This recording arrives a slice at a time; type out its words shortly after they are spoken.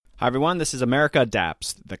Hi, everyone. This is America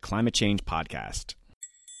Adapts, the climate change podcast.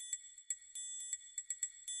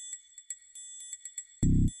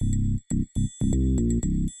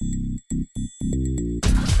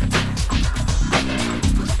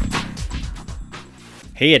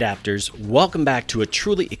 Hey adapters, welcome back to a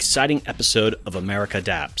truly exciting episode of America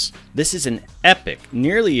Adapts. This is an epic,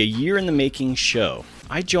 nearly a year in the making show.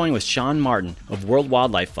 I join with Sean Martin of World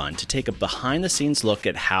Wildlife Fund to take a behind-the-scenes look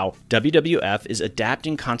at how WWF is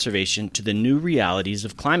adapting conservation to the new realities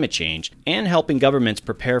of climate change and helping governments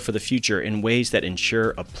prepare for the future in ways that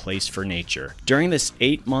ensure a place for nature. During this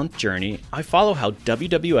 8-month journey, I follow how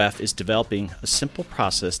WWF is developing a simple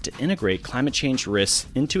process to integrate climate change risks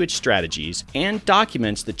into its strategies and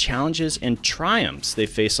documents the challenges and triumphs they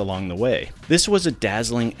face along the way. This was a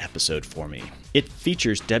dazzling episode for me. It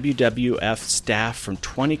features WWF staff from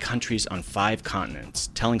 20 countries on 5 continents,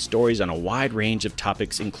 telling stories on a wide range of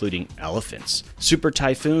topics including elephants, super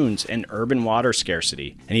typhoons, and urban water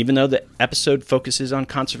scarcity. And even though the episode focuses on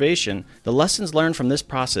conservation, the lessons learned from this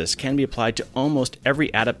process can be applied to almost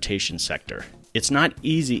every adaptation sector. It's not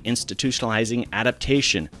easy institutionalizing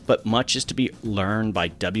adaptation, but much is to be learned by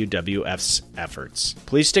WWF's efforts.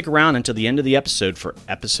 Please stick around until the end of the episode for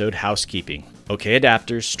episode housekeeping. Okay,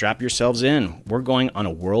 adapters, strap yourselves in. We're going on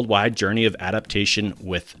a worldwide journey of adaptation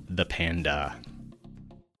with the panda.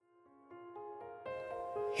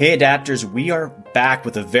 Hey adapters, we are back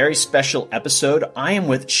with a very special episode. I am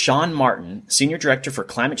with Sean Martin, Senior Director for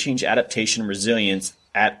Climate Change Adaptation and Resilience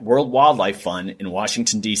at World Wildlife Fund in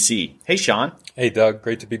Washington, D.C. Hey, Sean. Hey, Doug.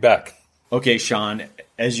 Great to be back. Okay, Sean.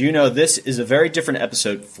 As you know, this is a very different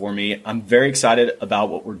episode for me. I'm very excited about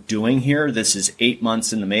what we're doing here. This is 8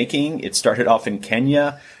 months in the making. It started off in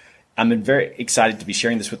Kenya. I'm very excited to be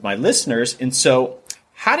sharing this with my listeners. And so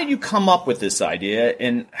how did you come up with this idea,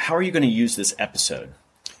 and how are you going to use this episode?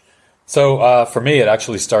 So for me, it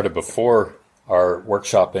actually started before our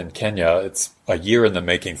workshop in Kenya. It's a year in the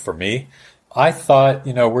making for me. I thought,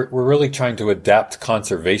 we're really trying to adapt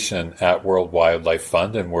conservation at World Wildlife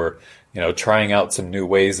Fund, and we're, trying out some new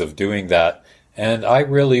ways of doing that. And I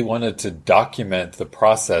really wanted to document the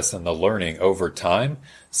process and the learning over time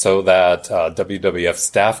so that WWF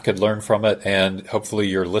staff could learn from it, and hopefully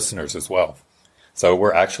your listeners as well. So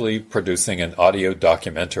we're actually producing an audio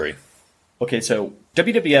documentary. Okay, so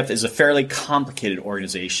WWF is a fairly complicated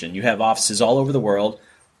organization. You have offices all over the world,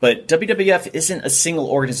 but WWF isn't a single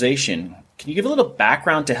organization. Can you give a little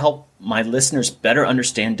background to help my listeners better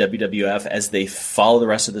understand WWF as they follow the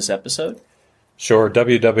rest of this episode? Sure.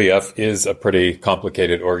 WWF is a pretty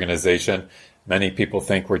complicated organization. Many people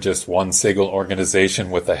think we're just one single organization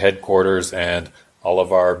with a headquarters, and all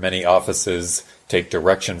of our many offices take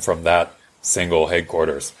direction from that single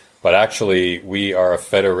headquarters. But actually, we are a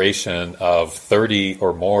federation of 30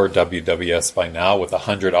 or more WWFs by now, with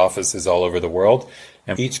 100 offices all over the world.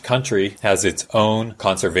 And each country has its own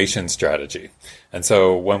conservation strategy. And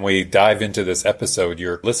so when we dive into this episode,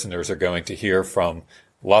 your listeners are going to hear from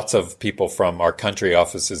lots of people from our country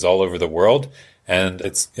offices all over the world. And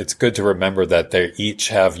it's good to remember that they each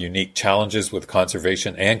have unique challenges with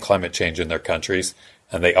conservation and climate change in their countries,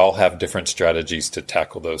 and they all have different strategies to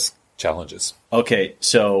tackle those challenges. Okay,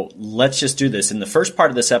 so let's just do this. In the first part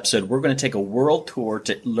of this episode, we're going to take a world tour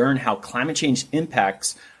to learn how climate change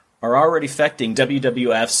impacts are already affecting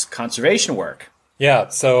WWF's conservation work. Yeah,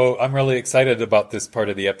 so I'm really excited about this part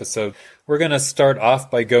of the episode. We're going to start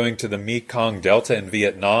off by going to the Mekong Delta in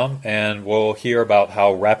Vietnam, and we'll hear about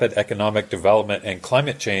how rapid economic development and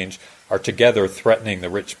climate change are together threatening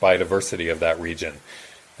the rich biodiversity of that region.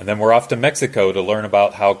 And then we're off to Mexico to learn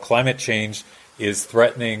about how climate change is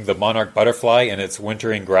threatening the monarch butterfly in its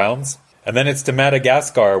wintering grounds. And then it's to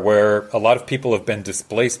Madagascar, where a lot of people have been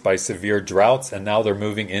displaced by severe droughts, and now they're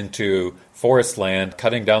moving into forest land,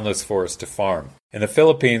 cutting down those forests to farm. In the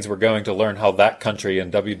Philippines, we're going to learn how that country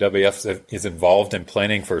and WWF is involved in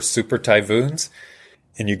planning for super typhoons.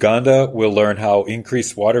 In Uganda, we'll learn how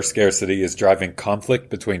increased water scarcity is driving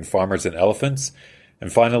conflict between farmers and elephants.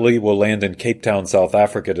 And finally, we'll land in Cape Town, South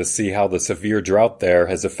Africa, to see how the severe drought there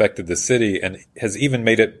has affected the city and has even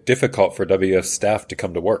made it difficult for WWF staff to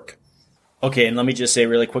come to work. Okay, and let me just say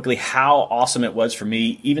really quickly how awesome it was for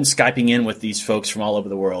me, even Skyping in with these folks from all over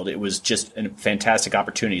the world. It was just a fantastic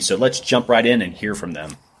opportunity. So let's jump right in and hear from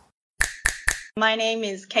them. My name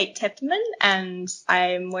is Kate Tepperman, and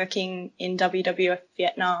I'm working in WWF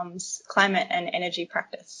Vietnam's climate and energy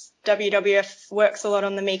practice. WWF works a lot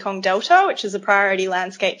on the Mekong Delta, which is a priority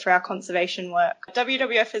landscape for our conservation work.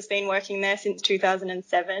 WWF has been working there since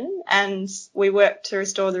 2007, and we work to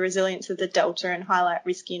restore the resilience of the Delta and highlight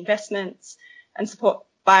risky investments and support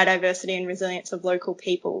biodiversity and resilience of local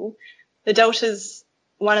people. The Delta's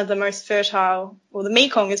one of the most fertile, well, the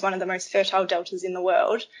Mekong is one of the most fertile deltas in the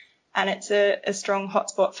world, and it's a strong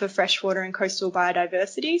hotspot for freshwater and coastal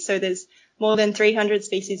biodiversity. So there's more than 300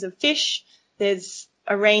 species of fish. There's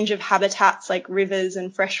a range of habitats like rivers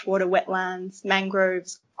and freshwater wetlands,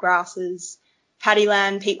 mangroves, grasses,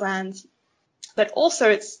 paddyland, peatlands. But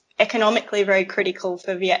also it's economically very critical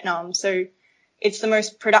for Vietnam. So it's the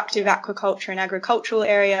most productive aquaculture and agricultural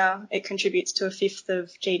area. It contributes to a fifth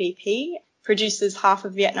of GDP, produces half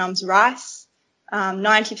of Vietnam's rice,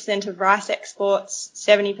 90% of rice exports,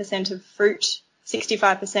 70% of fruit,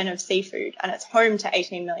 65% of seafood, and it's home to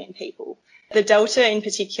 18 million people. The Delta in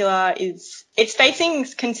particular it's facing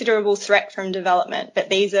considerable threat from development, but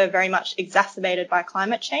these are very much exacerbated by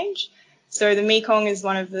climate change. So the Mekong is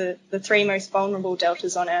one of the three most vulnerable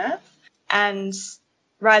deltas on Earth, and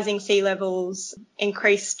rising sea levels,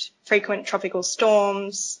 increased frequent tropical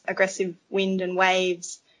storms, aggressive wind and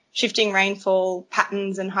waves, shifting rainfall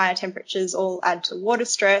patterns and higher temperatures all add to water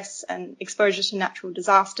stress and exposure to natural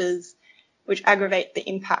disasters, which aggravate the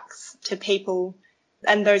impacts to people,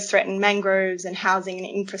 and those threaten mangroves and housing and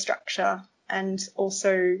infrastructure, and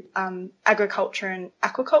also agriculture and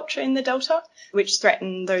aquaculture in the delta, which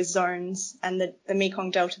threaten those zones, and the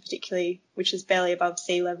Mekong Delta particularly, which is barely above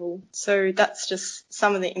sea level. So that's just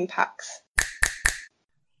some of the impacts.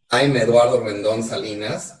 I'm Eduardo Rendon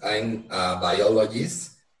Salinas. I'm a biologist.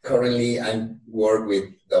 Currently, I work with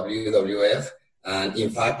WWF, and in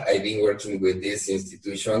fact, I've been working with this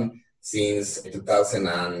institution since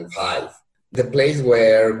 2005. The place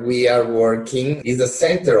where we are working is the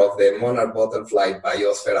center of the Monarch Butterfly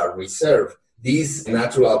Biosphere Reserve. This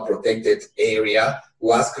natural protected area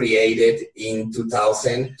was created in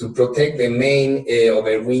 2000 to protect the main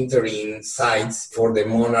overwintering sites for the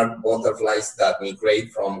monarch butterflies that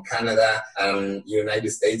migrate from Canada and United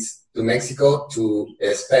States to Mexico to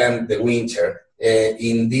spend the winter.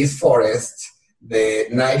 In this forest, the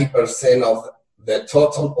 90% of the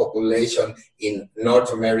total population in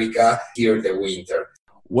North America here the winter.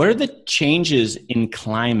 What are the changes in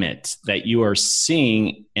climate that you are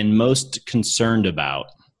seeing and most concerned about?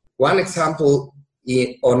 One example,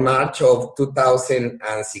 on March of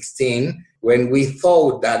 2016, when we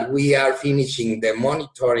thought that we are finishing the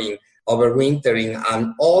monitoring, overwintering,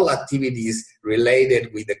 and all activities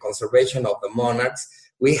related with the conservation of the monarchs,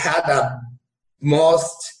 we had a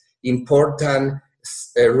most important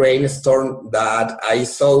rainstorm that I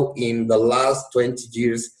saw in the last 20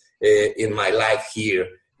 years in my life here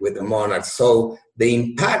with the monarchs. So the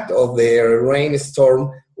impact of the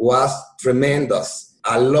rainstorm was tremendous.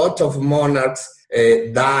 A lot of monarchs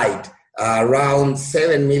died, around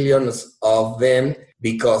 7 million of them,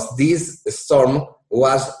 because this storm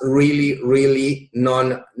was really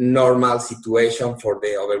non-normal situation for the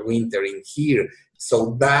overwintering here.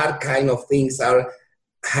 So that kind of things are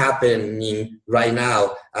happening right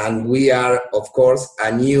now, and we are, of course,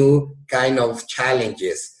 a new kind of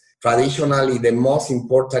challenges. Traditionally, the most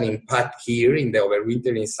important impact here in the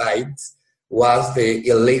overwintering sites was the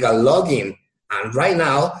illegal logging, and right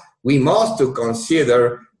now we must to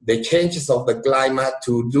consider the changes of the climate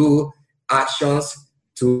to do actions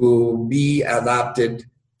to be adapted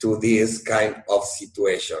to these kind of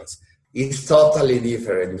situations. It's totally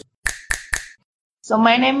different. So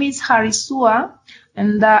my name is Harisua,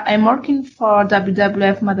 and I'm working for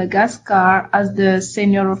WWF Madagascar as the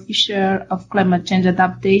senior officer of climate change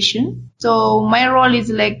adaptation. So my role is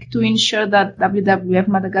to ensure that WWF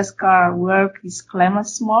Madagascar work is climate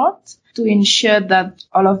smart, to ensure that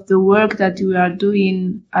all of the work that we are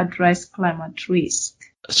doing address climate risk.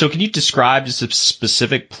 So can you describe just a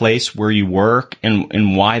specific place where you work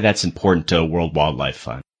and why that's important to World Wildlife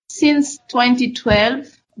Fund? Since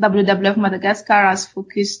 2012, WWF Madagascar has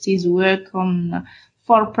focused its work on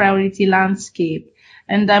 4 priority landscape.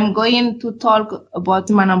 And I'm going to talk about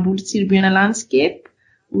Manambul-Sirbuna landscape,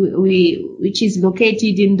 which is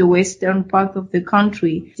located in the western part of the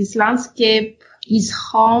country. This landscape is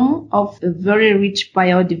home of a very rich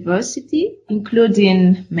biodiversity,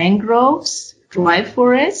 including mangroves, dry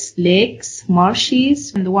forests, lakes,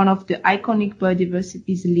 marshes, and one of the iconic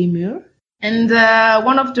biodiversity is lemur. And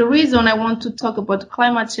one of the reasons I want to talk about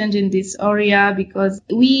climate change in this area, because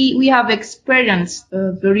we have experienced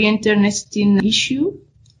a very interesting issue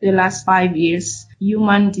the last 5 years,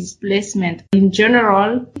 human displacement. In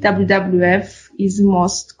general, WWF is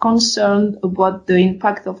most concerned about the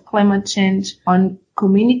impact of climate change on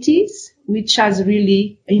communities, which has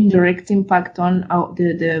really indirect impact on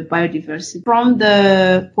the biodiversity. From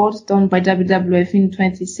the report done by WWF in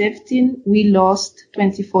 2017, we lost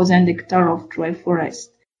 20,000 hectares of dry forest.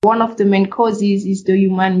 One of the main causes is the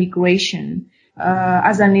human migration.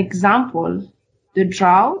 As an example, The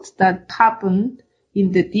drought that happened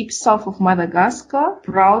in the deep south of Madagascar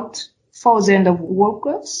brought thousands of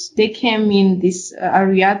workers. They came in this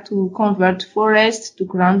area to convert forest to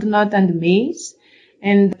groundnut and maize,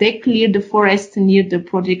 and they cleared the forest near the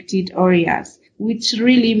protected areas, which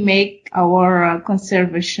really make our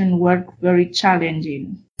conservation work very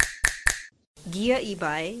challenging. Gia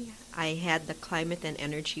Ibay, I had the Climate and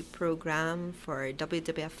Energy Program for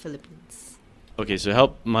WWF Philippines. Okay, so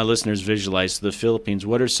help my listeners visualize the Philippines.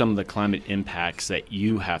 What are some of the climate impacts that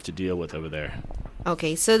you have to deal with over there?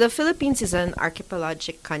 Okay, so the Philippines is an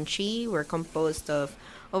archipelagic country. We're composed of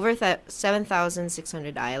over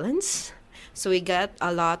 7,600 islands. So we get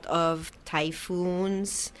a lot of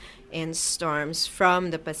typhoons and storms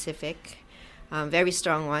from the Pacific, very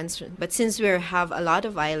strong ones. But since we have a lot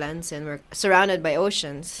of islands and we're surrounded by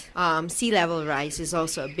oceans, sea level rise is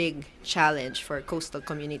also a big challenge for coastal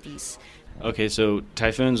communities. Okay, so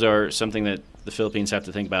typhoons are something that the Philippines have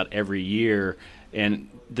to think about every year. And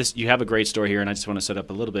this, you have a great story here, and I just want to set up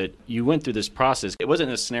a little bit. You went through this process. It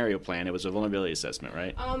wasn't a scenario plan. It was a vulnerability assessment,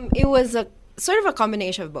 right? It was a sort of a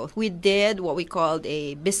combination of both. We did what we called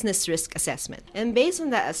a business risk assessment. And based on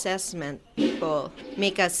that assessment, people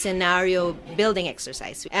make a scenario building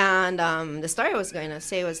exercise. And the story I was going to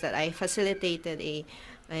say was that I facilitated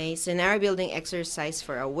a scenario building exercise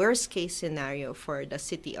for a worst case scenario for the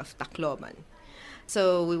city of Tacloban.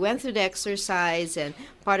 So we went through the exercise, and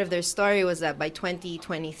part of their story was that by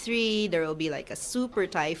 2023, there will be like a super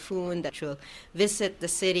typhoon that will visit the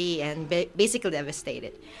city and basically devastate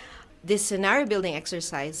it. This scenario building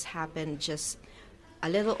exercise happened just a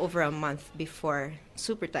little over a month before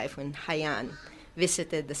Super Typhoon Haiyan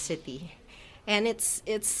visited the city. And it's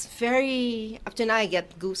very, up to now I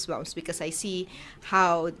get goosebumps because I see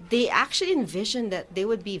how they actually envisioned that they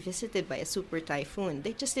would be visited by a super typhoon.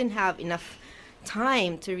 They just didn't have enough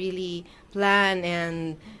time to really plan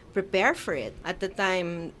and prepare for it. At the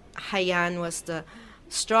time, Haiyan was the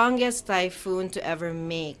strongest typhoon to ever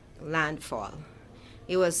make landfall.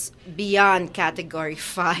 It was beyond Category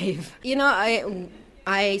 5. You know,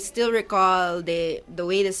 I still recall the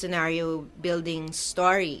way the scenario building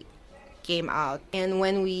story came out. And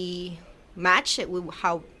when we matched it with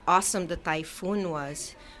how awesome the typhoon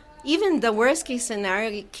was, even the worst case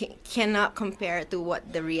scenario cannot compare to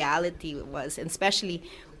what the reality was, and especially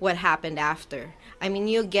what happened after. I mean,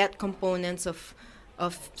 you get components of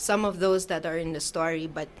some of those that are in the story,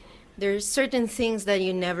 but there's certain things that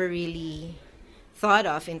you never really thought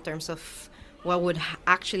of in terms of what would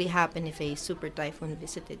actually happen if a super typhoon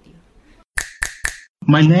visited you.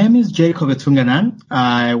 My name is Jacob Etunganan.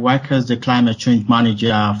 I work as the climate change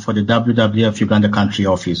manager for the WWF Uganda country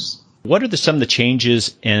office. What are some of the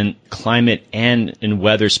changes in climate and in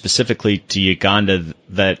weather specifically to Uganda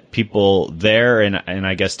that people there and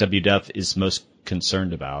I guess WWF is most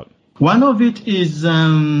concerned about? One of it is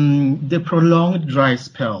the prolonged dry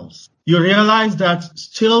spells. You realize that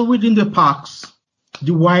still within the parks,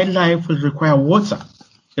 the wildlife will require water,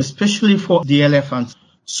 especially for the elephants.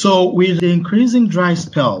 So with the increasing dry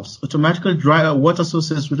spells, automatically dry water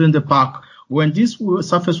sources within the park, when these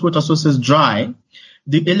surface water sources dry,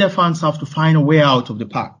 the elephants have to find a way out of the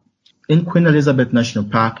park. In Queen Elizabeth National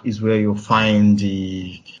Park is where you find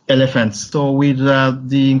the elephants. So with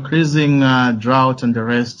the increasing drought and the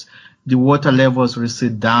rest, the water levels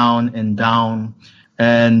recede down and down.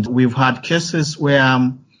 And we've had cases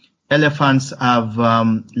where elephants have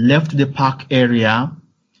left the park area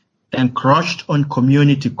and crushed on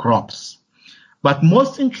community crops. But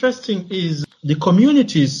most interesting is the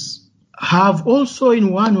communities have also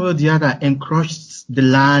in one way or the other encroached the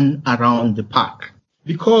land around the park.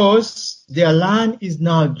 Because their land is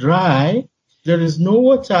now dry, there is no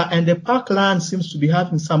water, and the park land seems to be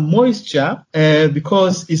having some moisture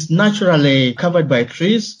because it's naturally covered by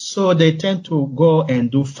trees, so they tend to go and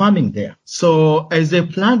do farming there. So as they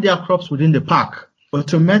plant their crops within the park,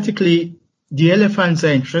 automatically the elephants are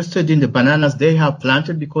interested in the bananas they have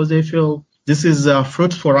planted because they feel this is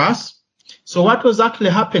fruit for us. So what was actually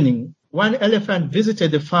happening, one elephant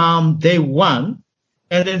visited the farm day one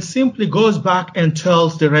and then simply goes back and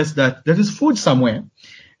tells the rest that there is food somewhere.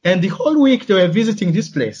 And the whole week they were visiting this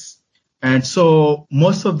place. And so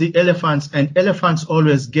most of the elephants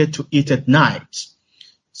always get to eat at night.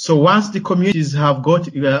 So once the communities have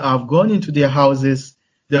gone into their houses,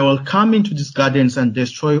 they will come into these gardens and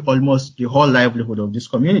destroy almost the whole livelihood of these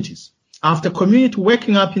communities. After community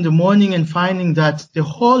waking up in the morning and finding that the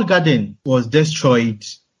whole garden was destroyed,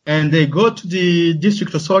 and they go to the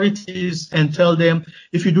district authorities and tell them,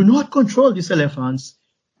 if you do not control these elephants,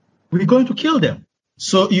 we're going to kill them.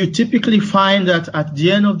 So you typically find that at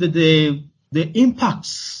the end of the day, the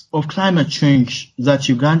impacts of climate change that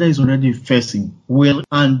Uganda is already facing will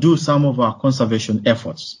undo some of our conservation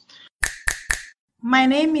efforts. My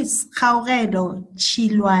name is Kauredo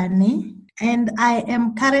Chilwane, and I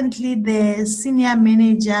am currently the Senior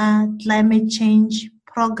Manager Climate Change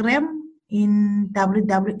Program in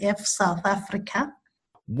WWF South Africa.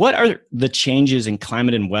 What are the changes in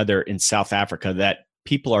climate and weather in South Africa that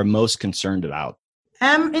people are most concerned about?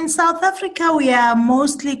 In South Africa, we are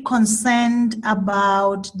mostly concerned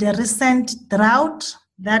about the recent drought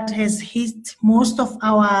that has hit most of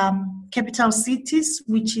our capital cities,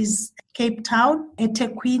 which is Cape Town,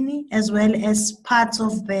 eThekwini, as well as parts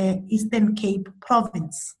of the Eastern Cape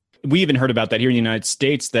province. We even heard about that here in the United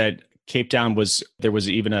States, that Cape Town there was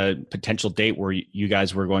even a potential date where you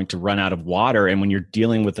guys were going to run out of water. And when you're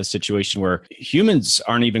dealing with a situation where humans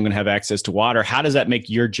aren't even going to have access to water, how does that make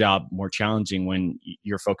your job more challenging when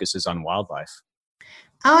your focus is on wildlife?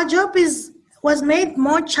 Our job was made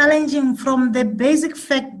more challenging from the basic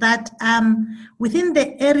fact that within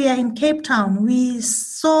the area in Cape Town, we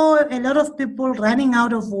saw a lot of people running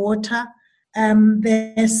out of water.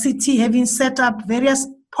 The city having set up various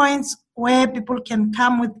points where people can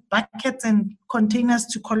come with buckets and containers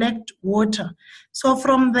to collect water. So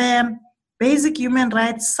from the basic human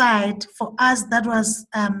rights side, for us, that was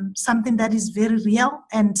something that is very real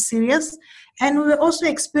and serious. And we were also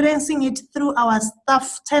experiencing it through our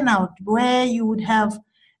staff turnout, where you would have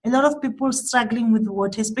a lot of people struggling with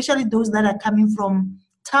water, especially those that are coming from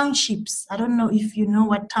townships. I don't know if you know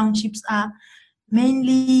what townships are.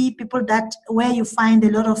 Mainly people where you find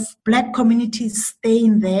a lot of Black communities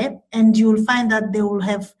staying there, and you'll find that they will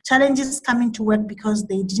have challenges coming to work because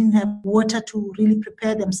they didn't have water to really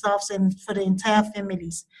prepare themselves and for the entire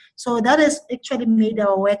families. So that has actually made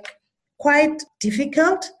our work quite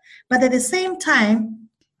difficult. But at the same time,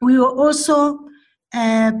 we were also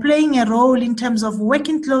playing a role in terms of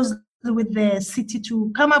working closely with the city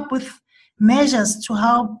to come up with measures to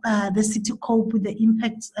help the city cope with the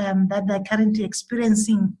impacts that they're currently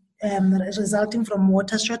experiencing resulting from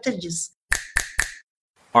water shortages.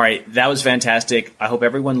 All right, that was fantastic. I hope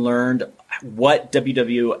everyone learned what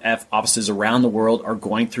WWF offices around the world are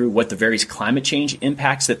going through, what the various climate change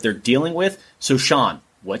impacts that they're dealing with. So, Sean,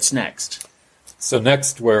 what's next? So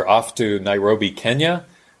next, we're off to Nairobi, Kenya,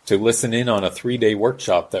 to listen in on a 3-day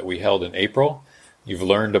workshop that we held in April. You've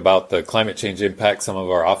learned about the climate change impact some of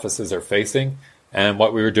our offices are facing. And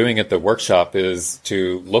what we were doing at the workshop is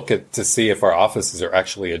to to see if our offices are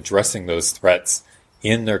actually addressing those threats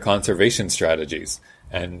in their conservation strategies.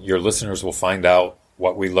 And your listeners will find out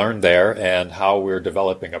what we learned there and how we're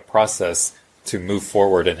developing a process to move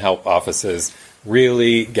forward and help offices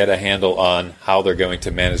really get a handle on how they're going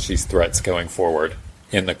to manage these threats going forward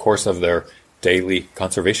in the course of their daily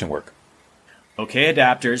conservation work. Okay,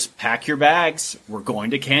 adapters, pack your bags. We're going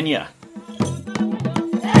to Kenya.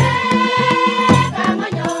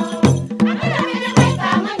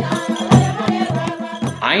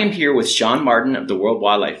 I am here with Sean Martin of the World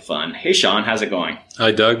Wildlife Fund. Hey, Sean, how's it going?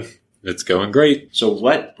 Hi, Doug. It's going great. So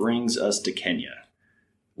what brings us to Kenya?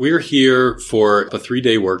 We're here for a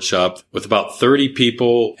 3-day workshop with about 30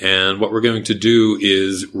 people, and what we're going to do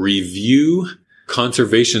is review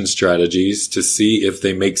conservation strategies to see if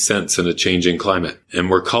they make sense in a changing climate. And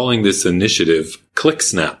we're calling this initiative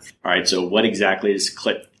ClickSnap. All right, so what exactly does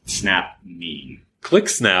ClickSnap mean?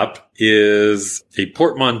 ClickSnap is a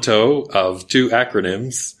portmanteau of 2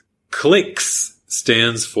 acronyms. CLICS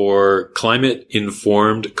stands for Climate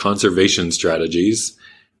Informed Conservation Strategies,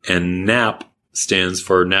 and NAP stands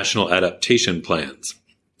for National Adaptation Plans.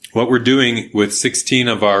 What we're doing with 16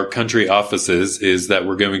 of our country offices is that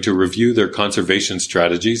we're going to review their conservation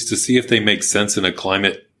strategies to see if they make sense in a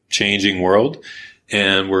climate changing world.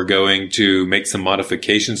 And we're going to make some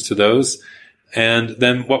modifications to those. And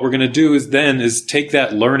then what we're going to do is take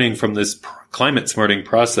that learning from this climate smarting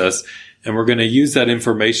process, and we're going to use that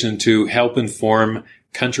information to help inform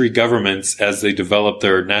country governments as they develop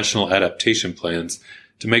their national adaptation plans,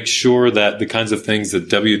 to make sure that the kinds of things that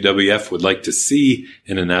WWF would like to see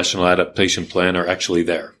in a national adaptation plan are actually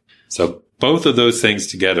there. So both of those things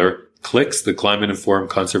together, CLICS, the Climate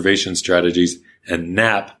Informed Conservation Strategies, and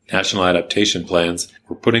NAP, National Adaptation Plans,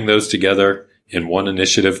 we're putting those together in one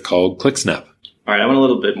initiative called ClickSnap. All right, I want a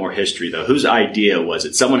little bit more history, though. Whose idea was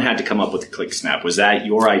it? Someone had to come up with ClickSnap. Was that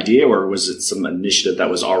your idea, or was it some initiative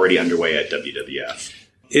that was already underway at WWF?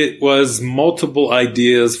 It was multiple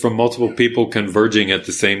ideas from multiple people converging at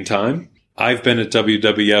the same time. I've been at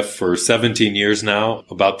WWF for 17 years now.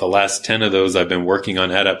 About the last 10 of those, I've been working on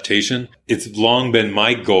adaptation. It's long been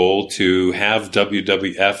my goal to have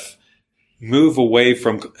WWF move away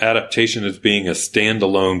from adaptation as being a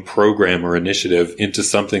standalone program or initiative into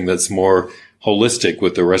something that's more holistic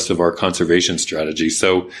with the rest of our conservation strategy.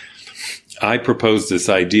 So I proposed this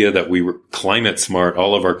idea that we climate smart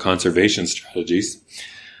all of our conservation strategies.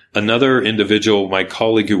 Another individual, my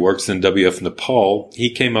colleague who works in WWF Nepal, he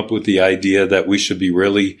came up with the idea that we should be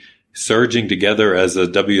really surging together as a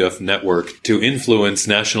WWF network to influence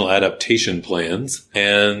national adaptation plans.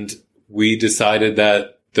 And we decided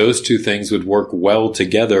that those two things would work well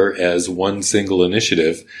together as one single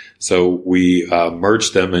initiative. So we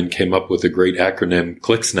merged them and came up with a great acronym,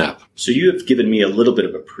 ClickSnap. So you have given me a little bit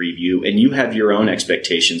of a preview, and you have your own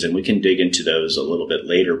expectations, and we can dig into those a little bit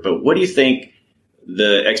later. But what do you think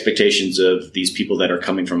the expectations of these people that are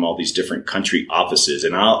coming from all these different country offices?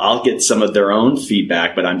 And I'll get some of their own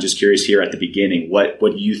feedback, but I'm just curious here at the beginning, what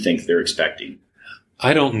do you think they're expecting?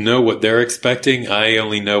 I don't know what they're expecting. I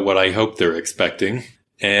only know what I hope they're expecting.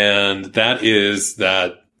 And that is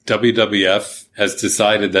that WWF has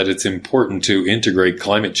decided that it's important to integrate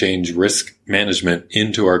climate change risk management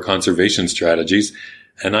into our conservation strategies.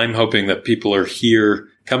 And I'm hoping that people are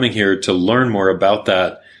coming here to learn more about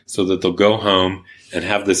that so that they'll go home and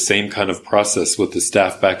have the same kind of process with the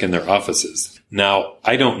staff back in their offices. Now,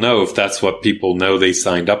 I don't know if that's what people know they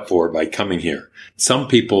signed up for by coming here. Some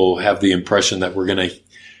people have the impression that we're going to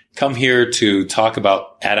come here to talk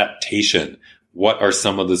about adaptation. What are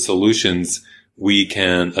some of the solutions we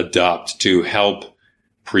can adopt to help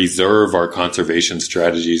preserve our conservation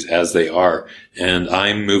strategies as they are? And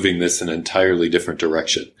I'm moving this in an entirely different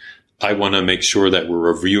direction. I want to make sure that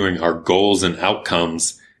we're reviewing our goals and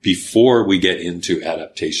outcomes before we get into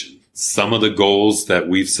adaptation. Some of the goals that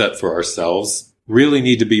we've set for ourselves really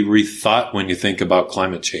need to be rethought when you think about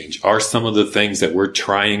climate change. Are some of the things that we're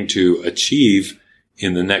trying to achieve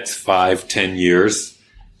in the next 5-10 years,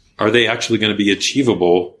 are they actually going to be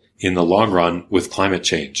achievable in the long run with climate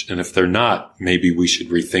change? And if they're not, maybe we should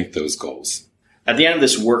rethink those goals. At the end of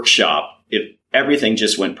this workshop, if everything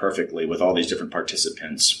just went perfectly with all these different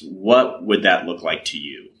participants, what would that look like to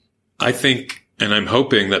you? I think, and I'm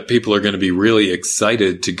hoping that people are going to be really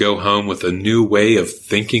excited to go home with a new way of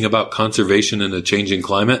thinking about conservation in a changing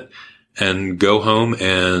climate and go home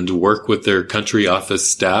and work with their country office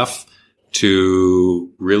staff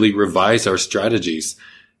to really revise our strategies.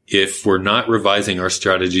 If we're not revising our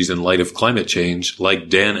strategies in light of climate change, like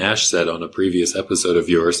Dan Ash said on a previous episode of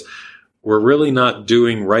yours, we're really not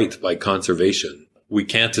doing right by conservation. We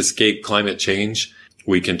can't escape climate change.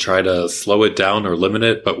 We can try to slow it down or limit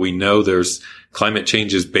it, but we know there's climate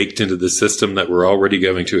change is baked into the system that we're already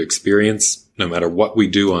going to experience no matter what we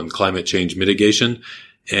do on climate change mitigation.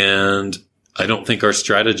 And I don't think our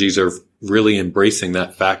strategies are really embracing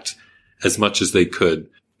that fact as much as they could.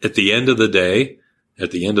 At the end of the day,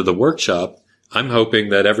 at the end of the workshop, I'm hoping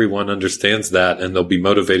that everyone understands that and they'll be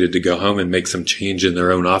motivated to go home and make some change in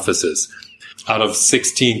their own offices. Out of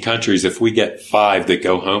 16 countries, if we get 5 that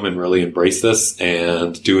go home and really embrace this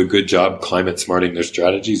and do a good job climate smarting their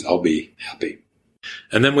strategies, I'll be happy.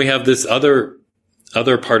 And then we have this other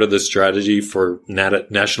part of the strategy for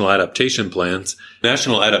national adaptation plans.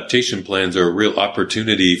 National adaptation plans are a real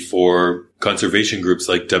opportunity for conservation groups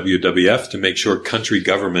like WWF to make sure country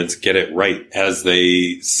governments get it right as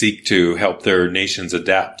they seek to help their nations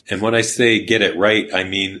adapt. And when I say get it right, I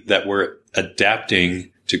mean that we're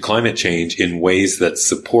adapting to climate change in ways that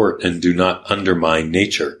support and do not undermine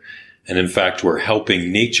nature. And in fact, we're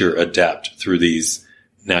helping nature adapt through these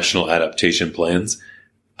national adaptation plans.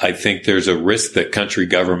 I think there's a risk that country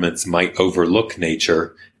governments might overlook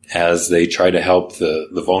nature as they try to help the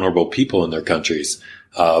vulnerable people in their countries.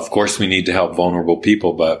 Of course, we need to help vulnerable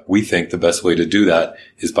people, but we think the best way to do that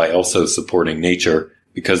is by also supporting nature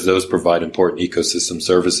because those provide important ecosystem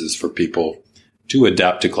services for people to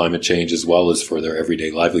adapt to climate change as well as for their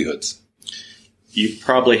everyday livelihoods. You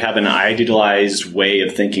probably have an idealized way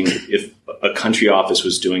of thinking if a country office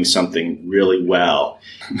was doing something really well.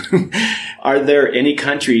 Are there any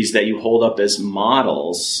countries that you hold up as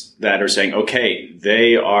models that are saying, okay,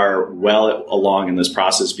 they are well along in this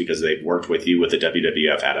process because they've worked with you with the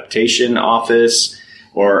WWF adaptation office?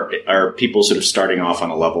 Or are people sort of starting off on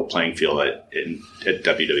a level playing field at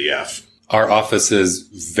WWF? Our offices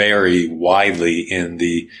vary widely in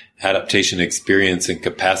the adaptation experience and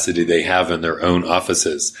capacity they have in their own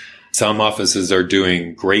offices. Some offices are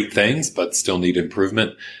doing great things, but still need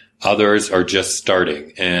improvement. Others are just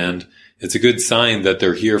starting. And it's a good sign that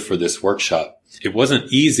they're here for this workshop. It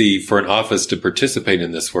wasn't easy for an office to participate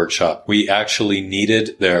in this workshop. We actually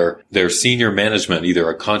needed their senior management, either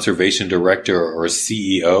a conservation director or a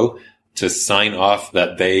CEO, to sign off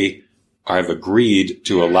that they have agreed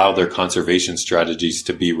to allow their conservation strategies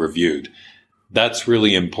to be reviewed. That's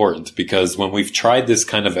really important, because when we've tried this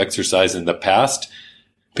kind of exercise in the past,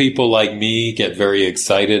 people like me get very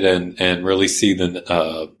excited and really see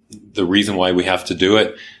the reason why we have to do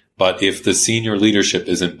it. But if the senior leadership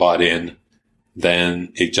isn't bought in,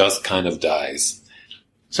 then it just kind of dies.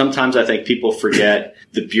 Sometimes I think people forget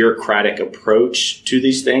the bureaucratic approach to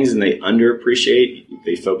these things, and they underappreciate.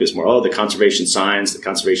 They focus more, the conservation science, the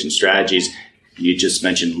conservation strategies. You just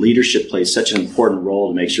mentioned leadership plays such an important role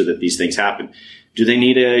to make sure that these things happen. Do they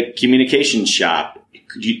need a communication shop?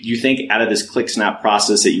 Do you think out of this click snap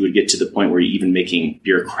process that you would get to the point where you're even making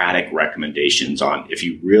bureaucratic recommendations on if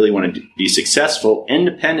you really want to be successful,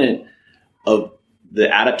 independent of the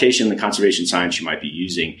adaptation and the conservation science you might be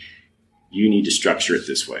using, you need to structure it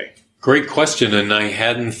this way? Great question. And I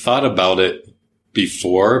hadn't thought about it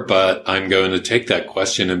before, but I'm going to take that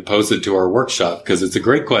question and pose it to our workshop because it's a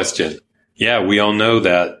great question. Yeah, we all know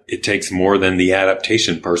that it takes more than the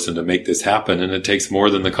adaptation person to make this happen, and it takes more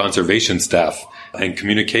than the conservation staff. And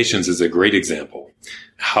communications is a great example.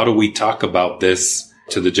 How do we talk about this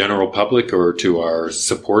to the general public or to our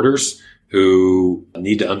supporters who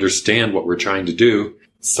need to understand what we're trying to do?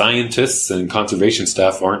 Scientists and conservation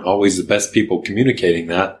staff aren't always the best people communicating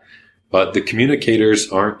that, but the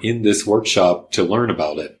communicators aren't in this workshop to learn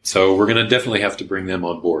about it. So we're going to definitely have to bring them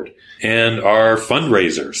on board. And our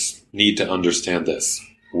fundraisers need to understand this.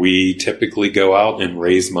 We typically go out and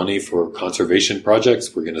raise money for conservation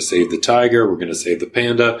projects. We're going to save the tiger. We're going to save the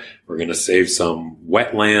panda. We're going to save some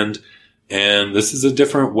wetland. And this is a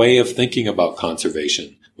different way of thinking about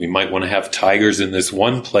conservation. We might want to have tigers in this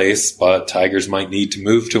one place, but tigers might need to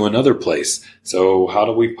move to another place. So how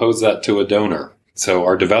do we pose that to a donor? So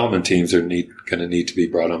our development teams are going to need to be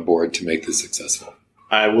brought on board to make this successful.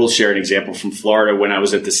 I will share an example from Florida. When I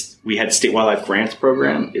was at we had State Wildlife Grants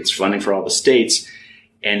Program. It's funding for all the states.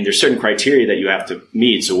 And there's certain criteria that you have to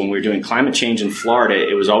meet. So when we were doing climate change in Florida,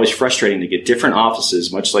 it was always frustrating to get different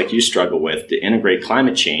offices, much like you struggle with, to integrate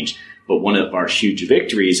climate change. But one of our huge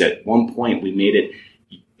victories, at one point, we made it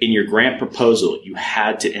in your grant proposal, you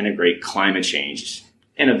had to integrate climate change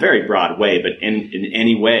in a very broad way, but in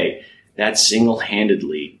any way, that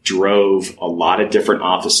single-handedly drove a lot of different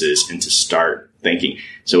offices into start thinking.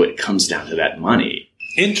 So it comes down to that money.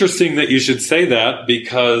 Interesting that you should say that,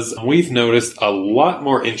 because we've noticed a lot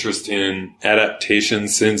more interest in adaptation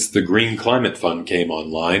since the Green Climate Fund came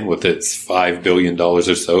online with its $5 billion or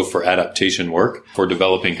so for adaptation work for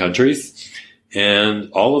developing countries. And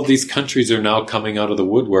all of these countries are now coming out of the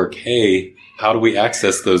woodwork. Hey, how do we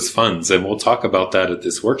access those funds? And we'll talk about that at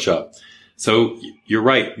this workshop. So you're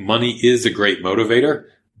right. Money is a great motivator,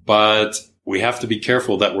 but we have to be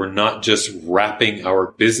careful that we're not just wrapping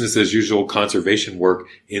our business as usual conservation work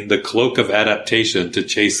in the cloak of adaptation to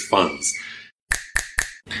chase funds.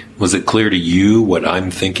 Was it clear to you what I'm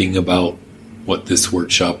thinking about what this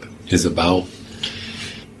workshop is about?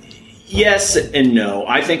 Yes and no.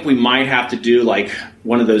 I think we might have to do like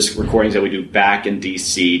one of those recordings that we do back in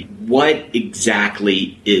DC. What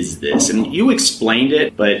exactly is this? And you explained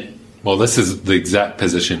it, but... Well, this is the exact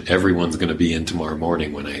position everyone's going to be in tomorrow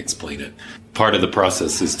morning when I explain it. Part of the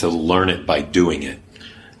process is to learn it by doing it.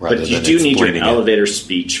 But you do need your elevator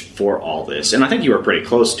speech for all this. And I think you were pretty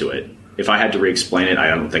close to it. If I had to re-explain it, I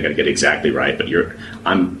don't think I'd get it exactly right, but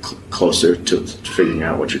I'm closer to figuring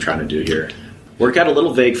out what you're trying to do here. Where it got a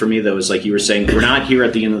little vague for me, though, is like you were saying, we're not here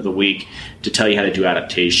at the end of the week to tell you how to do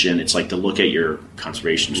adaptation. It's like to look at your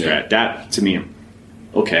conservation strat. That, to me,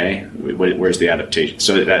 okay, where's the adaptation?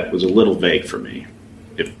 So that was a little vague for me,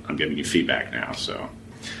 if I'm giving you feedback now. So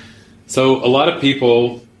a lot of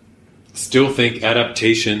people still think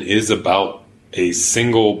adaptation is about a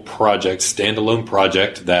single project, standalone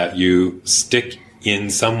project that you stick in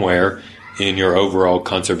somewhere in your overall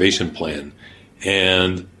conservation plan.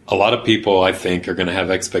 And a lot of people, I think, are going to have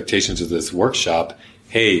expectations of this workshop.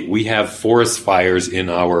 Hey, we have forest fires in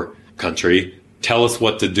our country. Tell us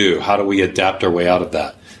what to do. How do we adapt our way out of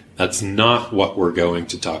that? That's not what we're going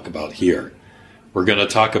to talk about here. We're going to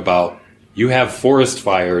talk about you have forest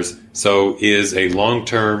fires, so is a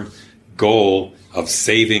long-term goal of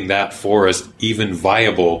saving that forest even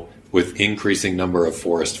viable with increasing number of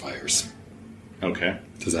forest fires? Okay.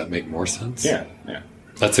 Does that make more sense? Yeah.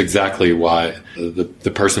 That's exactly why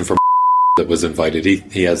the person from that was invited,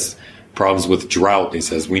 he has problems with drought. He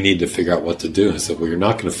says, we need to figure out what to do. I said, well, you're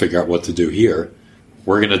not going to figure out what to do here.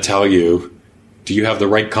 We're going to tell you, do you have the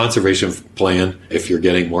right conservation plan if you're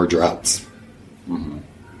getting more droughts? Mm-hmm.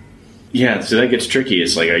 Yeah, so that gets tricky.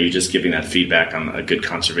 It's like, are you just giving that feedback on a good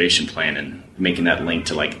conservation plan and making that link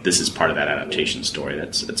to like, this is part of that adaptation story?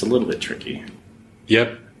 That's a little bit tricky.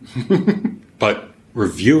 Yep. But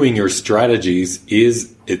reviewing your strategies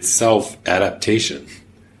is itself adaptation.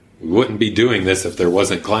 We wouldn't be doing this if there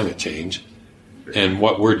wasn't climate change. And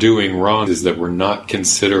what we're doing wrong is that we're not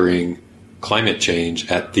considering climate change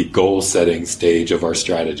at the goal-setting stage of our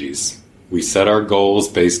strategies. We set our goals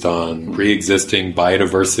based on pre-existing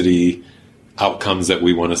biodiversity outcomes that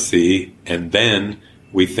we want to see, and then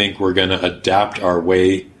we think we're going to adapt our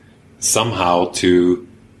way somehow to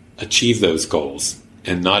achieve those goals.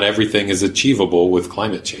 And not everything is achievable with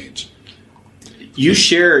climate change. You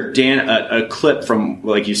shared, Dan, a clip from,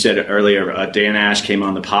 like you said earlier, Dan Ash came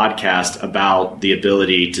on the podcast about the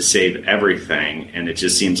ability to save everything. And it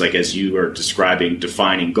just seems like, as you are describing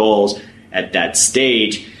defining goals at that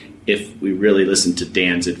stage, if we really listen to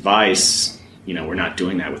Dan's advice, we're not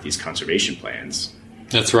doing that with these conservation plans.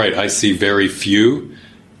 That's right. I see very few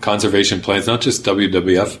conservation plans, not just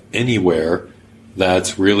WWF, anywhere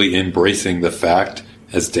that's really embracing the fact,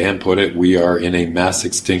 as Dan put it, we are in a mass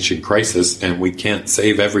extinction crisis and we can't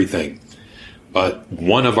save everything. But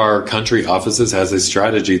one of our country offices has a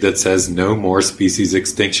strategy that says no more species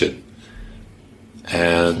extinction.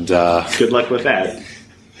 And good luck with that.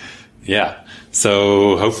 Yeah.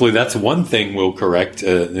 So hopefully that's one thing we'll correct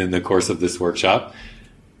in the course of this workshop.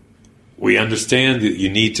 We understand that you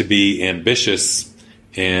need to be ambitious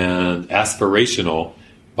and aspirational.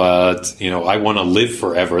 But, I want to live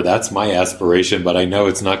forever. That's my aspiration, but I know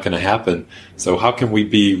it's not going to happen. So how can we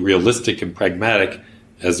be realistic and pragmatic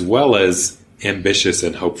as well as ambitious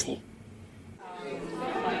and hopeful?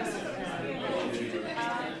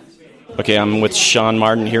 Okay, I'm with Sean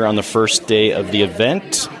Martin here on the first day of the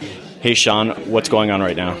event. Hey, Sean, what's going on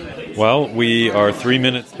right now? Well, we are 3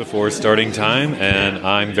 minutes before starting time, and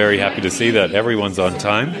I'm very happy to see that everyone's on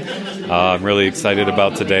time. I'm really excited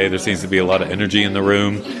about today. There seems to be a lot of energy in the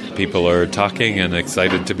room. People are talking and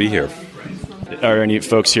excited to be here. Are any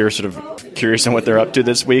folks here sort of curious on what they're up to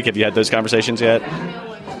this week? Have you had those conversations yet?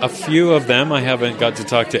 A few of them. I haven't got to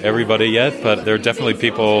talk to everybody yet, but there are definitely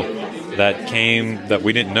people that came that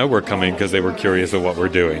we didn't know were coming because they were curious of what we're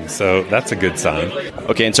doing. So that's a good sign.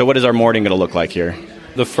 Okay, and so what is our morning going to look like here?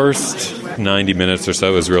 The first 90 minutes or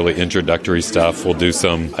so is really introductory stuff. We'll do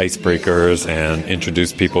some icebreakers and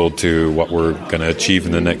introduce people to what we're going to achieve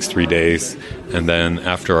in the next 3 days. And then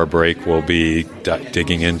after our break, we'll be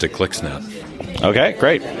digging into ClickSnap. Okay,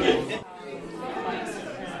 great.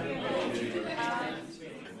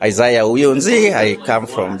 Isaiah Uyunzi, I come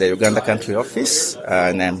from the Uganda country office,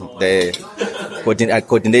 and I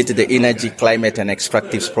coordinate the Energy, Climate and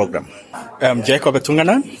Extractives program. I'm Jacob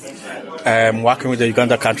Etungana. I'm working with the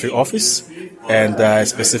Uganda country office and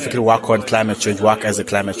specifically work on climate change, work as a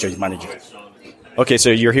climate change manager. Okay,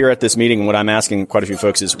 so you're here at this meeting, and what I'm asking quite a few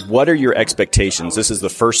folks is, what are your expectations? This is the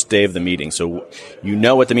first day of the meeting, so you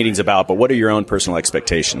know what the meeting's about, but what are your own personal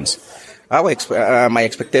expectations? My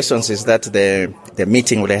expectations is that the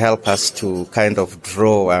meeting will help us to kind of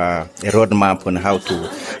draw a roadmap on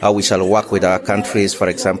how we shall work with our countries, for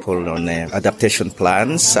example, on adaptation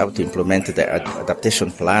plans, how to implement the adaptation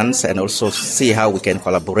plans, and also see how we can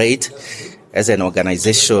collaborate as an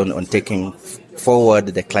organization on taking forward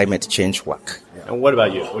the climate change work. And what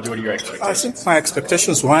about you? What are your expectations? I think my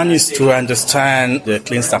expectations, one is to understand the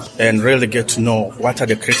CleanSnap and really get to know what are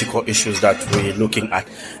the critical issues that we're looking at.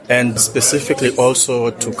 And specifically also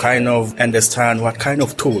to kind of understand what kind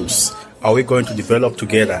of tools are we going to develop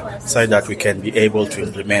together so that we can be able to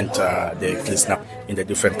implement the CleanSnap in the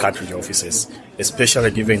different country offices, especially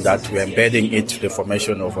given that we're embedding it to the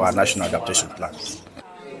formation of our national adaptation plans.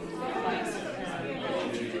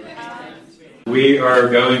 We are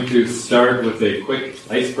going to start with a quick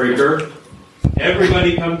icebreaker.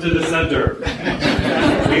 Everybody come to the center.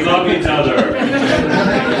 We love each other.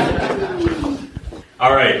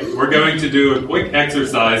 All right, we're going to do a quick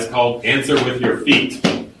exercise called Answer with Your Feet.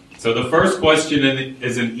 So the first question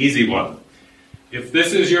is an easy one. If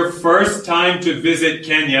this is your first time to visit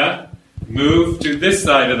Kenya, move to this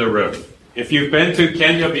side of the room. If you've been to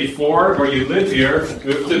Kenya before or you live here,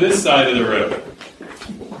 move to this side of the room.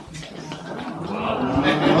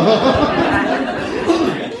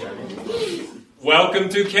 Welcome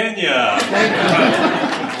to Kenya.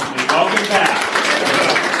 Welcome back.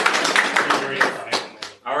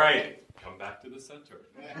 All right, come back to the center.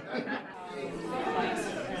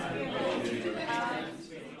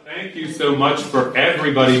 Thank you so much for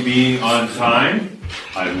everybody being on time.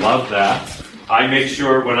 I love that. I make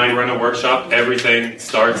sure when I run a workshop, everything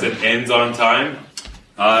starts and ends on time.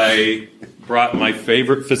 I brought my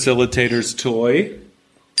favorite facilitator's toy.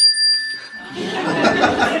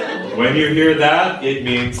 When you hear that, it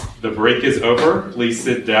means the break is over. Please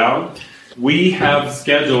sit down. We have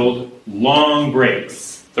scheduled long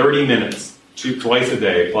breaks, 30 minutes, twice a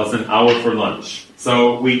day, plus an hour for lunch.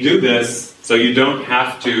 So we do this so you don't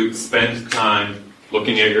have to spend time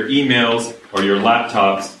looking at your emails or your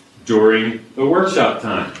laptops during the workshop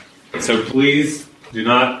time. So please do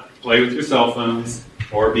not play with your cell phones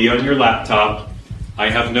or be on your laptop. I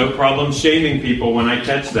have no problem shaming people when I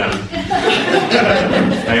catch them.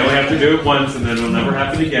 I only have to do it once and then it'll never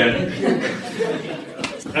happen again.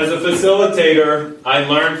 As a facilitator, I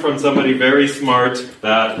learned from somebody very smart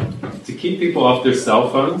that to keep people off their cell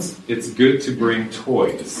phones, it's good to bring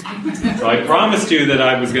toys. So I promised you that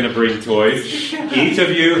I was going to bring toys. Each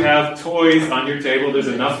of you have toys on your table. There's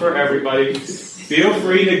enough for everybody. Feel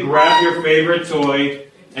free to grab your favorite toy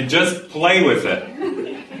and just play with it.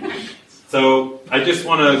 So I just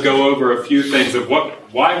want to go over a few things of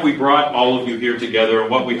why we brought all of you here together and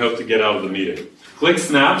what we hope to get out of the meeting.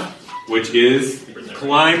 ClickSnap, which is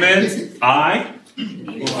Climate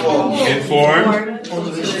Informed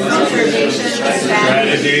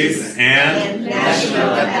Strategies and National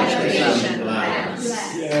Adaptation Plans.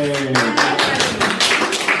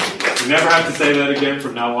 You never have to say that again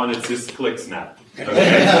from now on. It's just ClickSnap.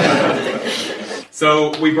 Okay.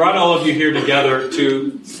 So we brought all of you here together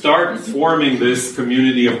to start forming this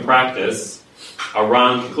community of practice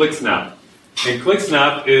around ClickSnap. And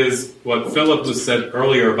ClickSnap is what Philip just said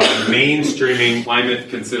earlier about mainstreaming climate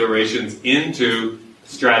considerations into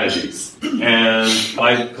strategies. And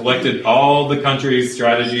I collected all the countries'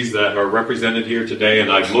 strategies that are represented here today,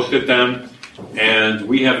 and I've looked at them, and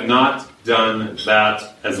we have not done that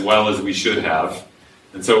as well as we should have.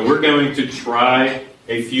 And so we're going to try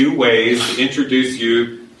a few ways to introduce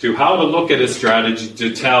you to how to look at a strategy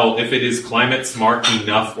to tell if it is climate smart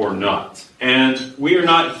enough or not. And we are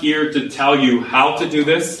not here to tell you how to do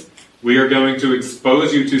this. We are going to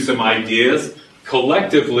expose you to some ideas.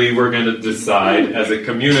 Collectively, we're going to decide as a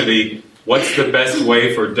community what's the best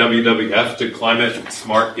way for WWF to climate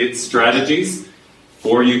smart its strategies,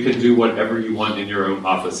 or you can do whatever you want in your own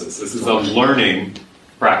offices. This is a learning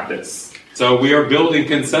practice. So we are building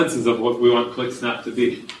consensus of what we want ClickSnap to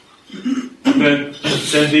be. And then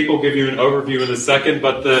Sandeep will give you an overview in a second,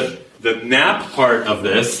 but the NAP part of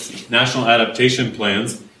this, National Adaptation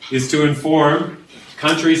Plans, is to inform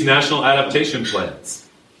countries' national adaptation plans.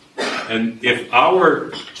 And if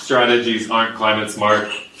our strategies aren't climate smart,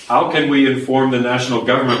 how can we inform the national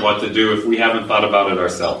government what to do if we haven't thought about it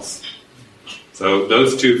ourselves? So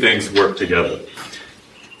those two things work together.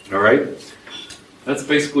 All right? That's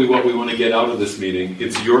basically what we want to get out of this meeting.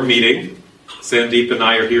 It's your meeting. Sandeep and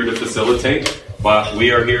I are here to facilitate, but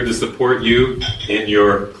we are here to support you in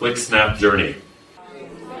your ClickSnap journey.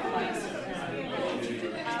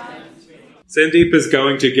 Sandeep is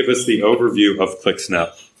going to give us the overview of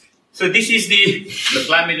ClickSnap. So this is the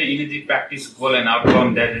climate and energy practice goal and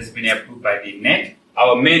outcome that has been approved by the NET.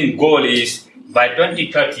 Our main goal is by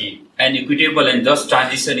 2030, an equitable and just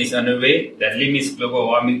transition is underway that limits global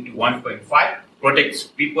warming to 1.5, protects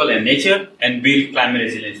people and nature, and build climate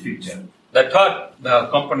resilient future. The third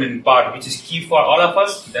component part, which is key for all of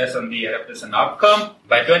us, that's on the adaptation outcome.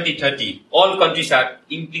 By 2030, all countries are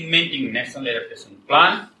implementing national adaptation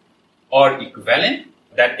plan or equivalent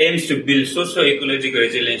that aims to build socio-ecological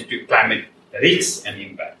resilience to climate risks and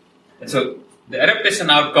impact. And so the adaptation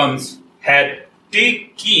outcomes had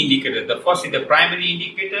three key indicators. The first is the primary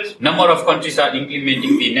indicators. Number of countries are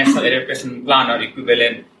implementing the national adaptation plan or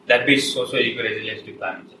equivalent that builds socio-ecological resilience to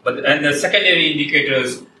climate change. And the secondary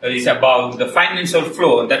indicators is about the financial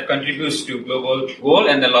flow that contributes to global goal,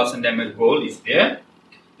 and the loss and damage goal is there.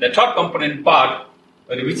 The third component part,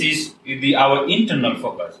 which is our internal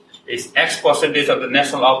focus, is X percentage of the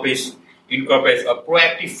national office incorporates a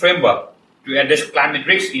proactive framework to address climate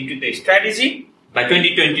risks into the strategy. By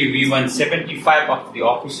 2020, we want 75 of the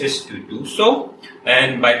offices to do so,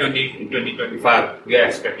 and by 2025, we are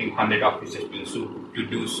expecting 100 offices to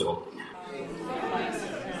do so.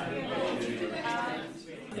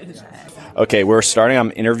 Okay, we're starting.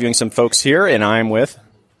 I'm interviewing some folks here, and I'm with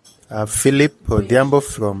Philip Odiambo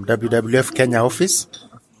from WWF Kenya office.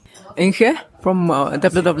 Inge from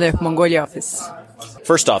WWF Mongolia office.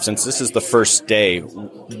 First off, since this is the first day,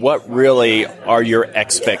 what really are your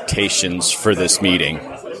expectations for this meeting?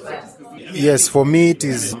 Yes, for me it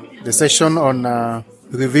is the session on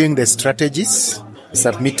reviewing the strategies.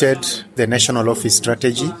 Submitted the national office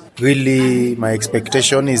strategy. Really, my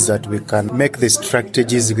expectation is that we can make the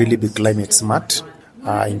strategies really be climate smart,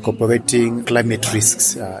 incorporating climate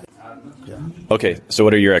risks. Okay, so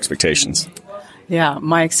what are your expectations? Yeah,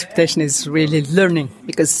 my expectation is really learning,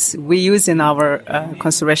 because we use in our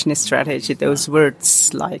conservation strategy those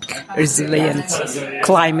words like resilient,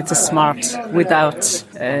 climate smart, without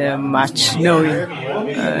much knowing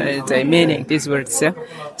the meaning, these words. Yeah?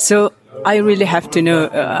 So I really have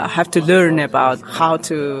to learn about how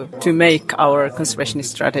to make our conservation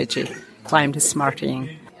strategy climate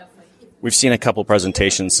smarting. We've seen a couple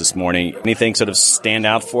presentations this morning. Anything sort of stand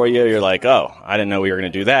out for you? You're like, oh, I didn't know we were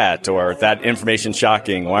going to do that, or that information's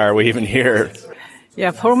shocking. Why are we even here?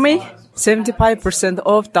 Yeah, for me, 75%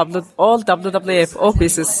 of all WWF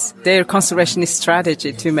offices, their conservation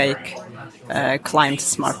strategy to make climate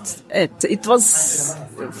smart. It was,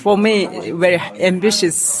 for me, a very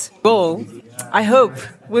ambitious goal. I hope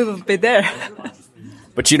we will be there.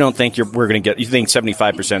 But you don't think we're going to get, you think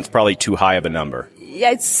 75% is probably too high of a number?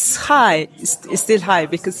 Yeah, it's high. It's still high,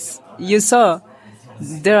 because you saw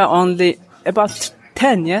there are only about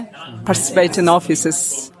 10 participating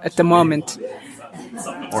offices at the moment.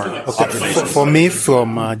 Okay. For me,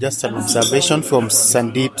 from just an observation from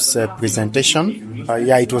Sandeep's presentation,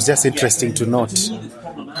 it was just interesting to note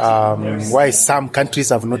why some countries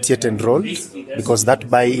have not yet enrolled, because that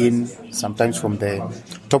buy-in sometimes from the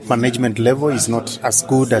top management level is not as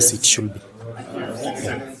good as it should be.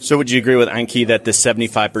 So would you agree with Anki that the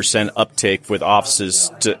 75% uptake with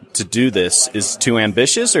offices to do this is too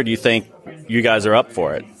ambitious, or do you think you guys are up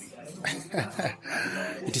for it?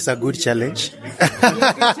 It is a good challenge.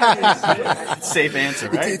 Safe answer,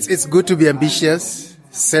 right? It's good to be ambitious,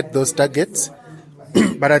 set those targets.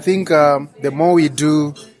 But I think the more we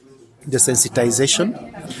do the sensitization,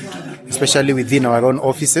 especially within our own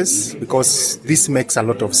offices, because this makes a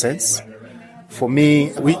lot of sense. For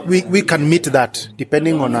me, we can meet that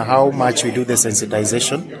depending on how much we do the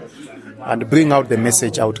sensitization and bring out the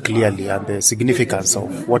message out clearly and the significance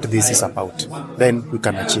of what this is about. Then we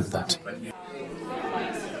can achieve that.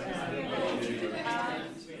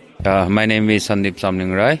 My name is Sandeep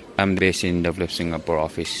Samling Rai. I'm based in WWF Singapore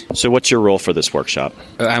office. So what's your role for this workshop?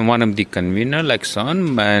 I'm one of the convener, like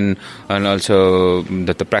Son, and also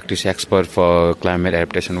the practice expert for climate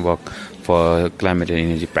adaptation work for climate and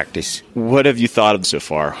energy practice. What have you thought of so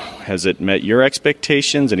far? Has it met your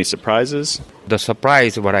expectations? Any surprises? The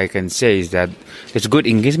surprise, what I can say, is that it's good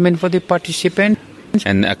engagement for the participant.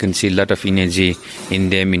 And I can see a lot of energy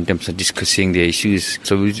in them in terms of discussing the issues.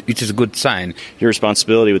 So it is a good sign. Your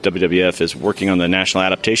responsibility with WWF is working on the national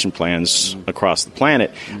adaptation plans across the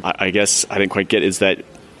planet. I guess I didn't quite get is that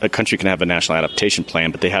a country can have a national adaptation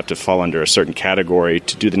plan, but they have to fall under a certain category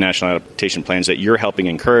to do the national adaptation plans that you're helping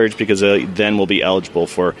encourage, because then will be eligible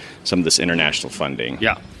for some of this international funding.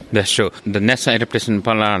 Yeah. That's true. The National Adaptation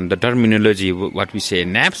Plan, the terminology, what we say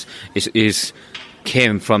NAPS, is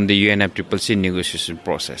came from the UNFCCC negotiation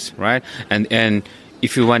process, right? And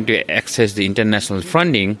if you want to access the international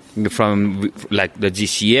funding from like the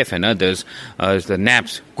GCF and others, the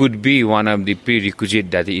NAPS could be one of the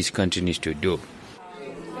prerequisites that the East continues to do.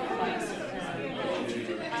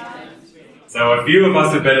 So a few of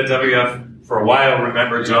us have been at WWF for a while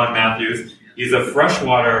remember John Matthews. He's a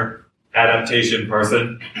freshwater adaptation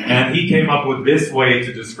person, and he came up with this way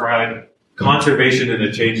to describe conservation in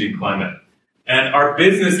a changing climate. And our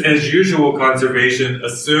business as usual conservation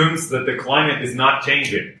assumes that the climate is not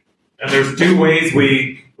changing. And there's two ways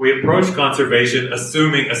we approach conservation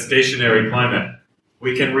assuming a stationary climate.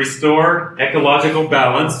 We can restore ecological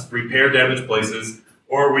balance, repair damaged places,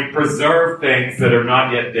 or we preserve things that are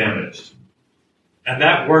not yet damaged. And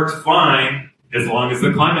that works fine as long as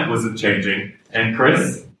the climate wasn't changing. And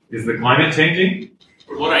Chris, is the climate changing?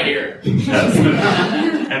 From what I hear. Yes.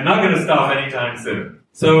 And not going to stop anytime soon.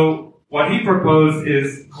 So what he proposed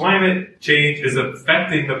is climate change is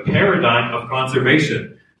affecting the paradigm of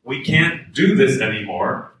conservation. We can't do this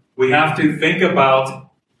anymore. We have to think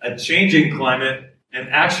about a changing climate and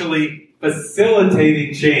actually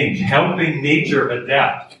facilitating change, helping nature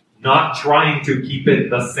adapt, not trying to keep it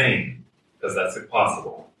the same, because that's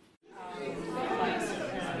impossible.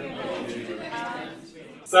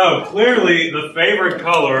 So clearly the favorite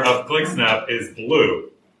color of ClickSnap is blue.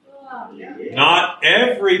 Not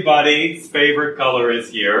everybody's favorite color is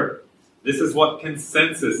here. This is what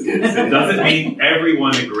consensus is. It doesn't mean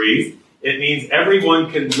everyone agrees. It means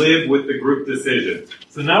everyone can live with the group decision.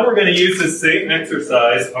 So now we're going to use this same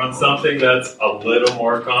exercise on something that's a little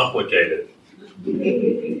more complicated.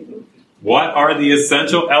 What are the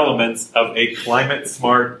essential elements of a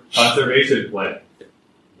climate-smart conservation plan?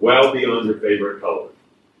 Well beyond your favorite color.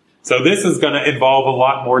 So this is going to involve a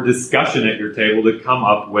lot more discussion at your table to come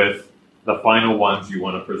up with the final ones you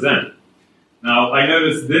want to present. Now, I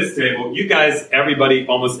noticed this table, you guys,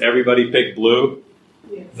 almost everybody picked blue.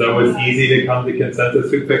 Yeah. So it's easy to come to consensus.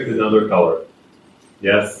 Who picked another color?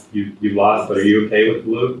 Yes, you lost, but are you okay with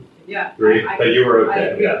blue? Yeah. 3? But you were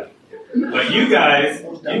okay, yeah. But you guys,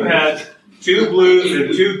 you had 2 blues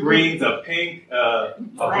and 2 greens, a pink, a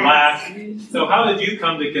black. So how did you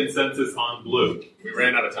come to consensus on blue? We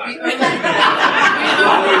ran out of time.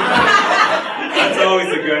 That's always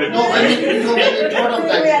a good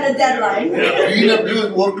We had a deadline. Green and blue is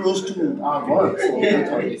more close to our work, so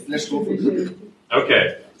let's go for blue.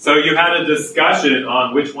 Okay, so you had a discussion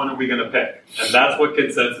on which one are we going to pick. And that's what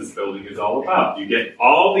consensus building is all about. You get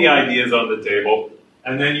all the ideas on the table,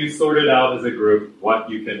 and then you sort it out as a group what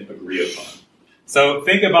you can agree upon. So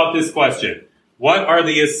think about this question. What are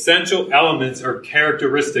the essential elements or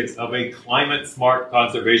characteristics of a climate-smart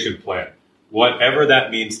conservation plan? Whatever that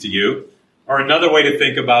means to you. Or another way to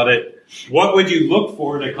think about it, what would you look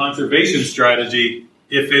for in a conservation strategy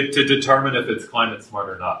to determine if it's climate-smart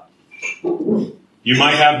or not? You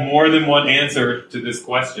might have more than one answer to this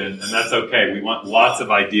question, and that's okay. We want lots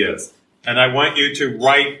of ideas. And I want you to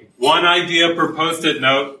write 1 idea per Post-it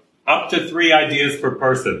note, up to 3 ideas per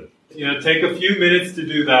person. Take a few minutes to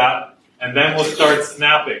do that, and then we'll start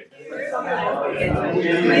snapping. So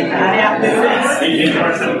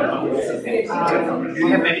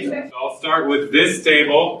I'll start with this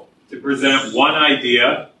table to present 1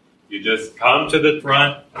 idea. You just come to the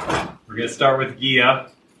front. We're going to start with Gia.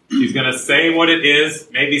 She's going to say what it is,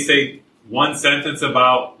 maybe say 1 sentence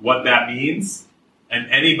about what that means. And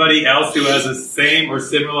anybody else who has the same or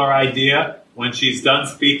similar idea, when she's done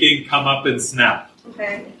speaking, come up and snap.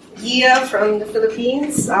 Okay. Gia from the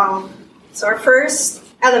Philippines. So our first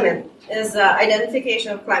element is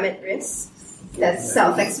identification of climate risks. That's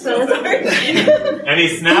self-explanatory. Any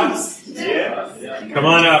snaps? Yeah. Come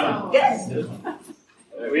on up. Yes.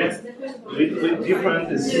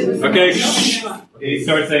 Okay. He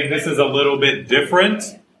starts saying this is a little bit different.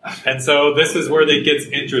 And so this is where it gets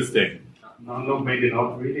interesting. No, maybe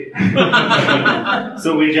not really.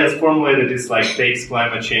 So we just formulated this takes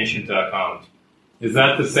climate change into account. Is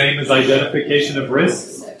that the same as identification of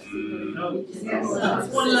risks?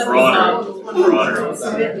 Broader.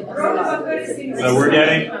 So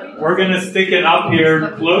we're going to stick it up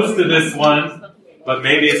here close to this one, but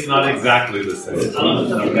maybe it's not exactly the same.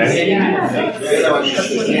 Okay?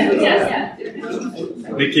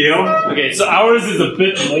 Nikhil? Okay, so ours is a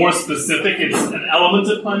bit more specific. It's an element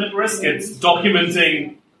of climate risk. It's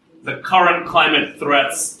documenting the current climate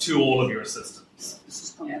threats to all of your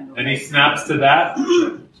systems. Any snaps to that?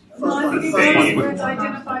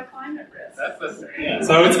 Identify climate risk. That's the same.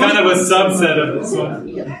 So it's kind of a subset of this one.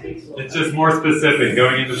 It's just more specific,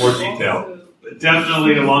 going into more detail. But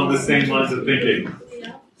definitely along the same lines of thinking.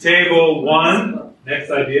 Table 1,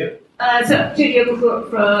 next idea. So Julia Bukur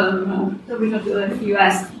from the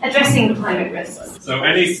US, addressing the climate risks. So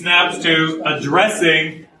any snaps to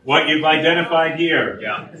addressing what you've identified here?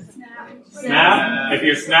 Yeah. Snap. If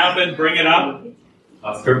you're snapping, bring it up.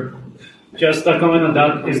 Oscar? Just a comment on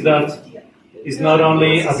that is that it's not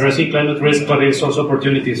only addressing climate risk, but it's also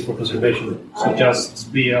opportunities for conservation. So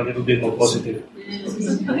just be a little bit more positive.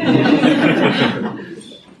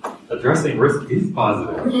 Addressing risk is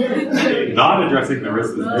positive. Not addressing the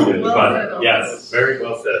risk is negative. But yes, very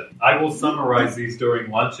well said. I will summarize these during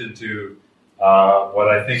lunch into what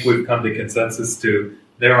I think we've come to consensus to.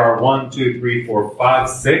 There are 1, 2, 3, 4, 5,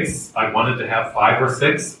 6. I wanted to have 5 or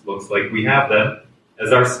 6. Looks like we have them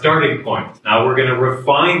as our starting point. Now we're going to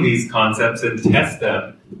refine these concepts and test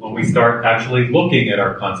them when we start actually looking at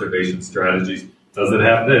our conservation strategies. Does it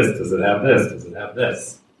have this? Does it have this? Does it have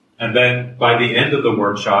this? And then by the end of the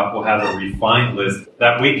workshop, we'll have a refined list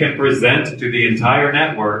that we can present to the entire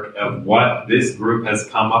network of what this group has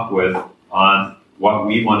come up with on what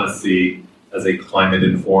we want to see as a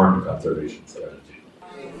climate-informed conservation strategy.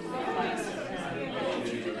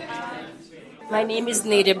 My name is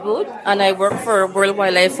Nadia Boot, and I work for World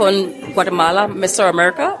Wildlife Fund Guatemala, Mr.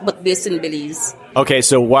 America, but based in Belize. Okay,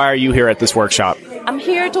 so why are you here at this workshop? I'm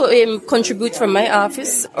here to contribute from my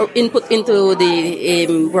office or input into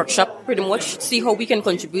the workshop, pretty much, see how we can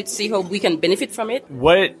contribute, see how we can benefit from it.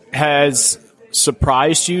 What has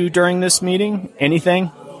surprised you during this meeting?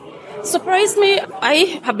 Anything? Surprised me.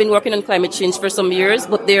 I have been working on climate change for some years,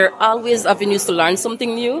 but there are always avenues to learn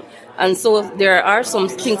something new. And so there are some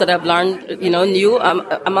things that I've learned, new.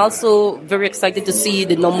 I'm also very excited to see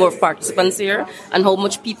the number of participants here and how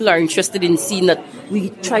much people are interested in seeing that we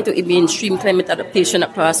try to mainstream climate adaptation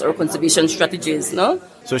across our conservation strategies, no?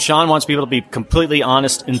 So Sean wants people to be completely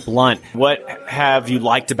honest and blunt. What have you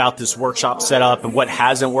liked about this workshop setup and what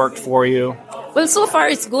hasn't worked for you? Well, so far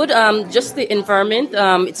it's good. Just the environment,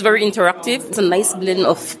 it's very interactive. It's a nice blend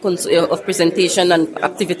of presentation and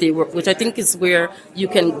activity work, which I think is where you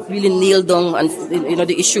can really nail down and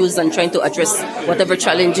the issues and trying to address whatever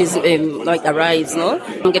challenges arise. No,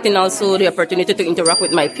 I'm getting also the opportunity to interact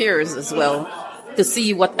with my peers as well, to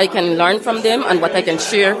see what I can learn from them and what I can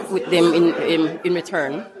share with them in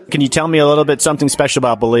return. Can you tell me a little bit something special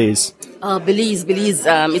about Belize? Belize.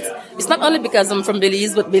 It's not only because I'm from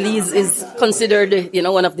Belize, but Belize is considered,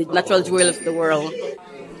 one of the natural jewels of the world.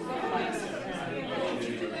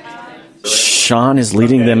 Sean is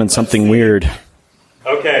leading them in something weird.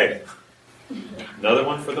 Okay. Another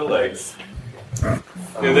one for the legs.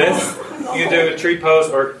 Do this. You can do a tree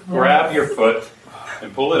pose or grab your foot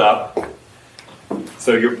and pull it up.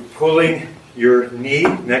 So you're pulling your knee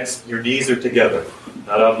next, your knees are together.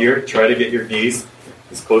 Not up here. Try to get your knees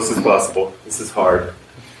as close as possible. This is hard.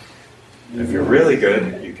 And if you're really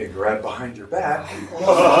good, you can grab behind your back. Do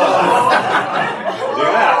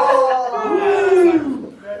that.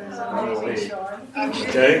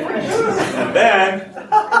 Okay? And then,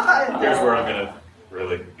 here's where I'm going to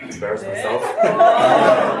really embarrass myself.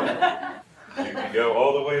 You can go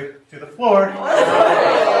all the way to the floor.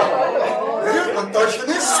 You're a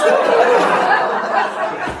contortionist.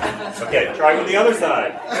 Okay, try with the other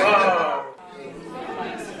side.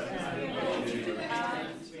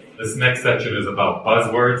 This next section is about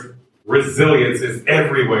buzzwords. Resilience is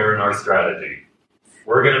everywhere in our strategy.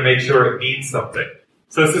 We're going to make sure it means something.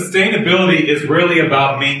 So sustainability is really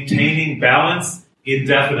about maintaining balance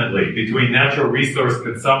indefinitely between natural resource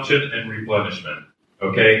consumption and replenishment.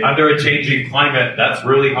 Okay, under a changing climate, that's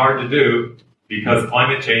really hard to do because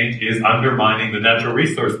climate change is undermining the natural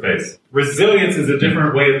resource base. Resilience is a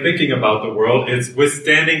different way of thinking about the world. It's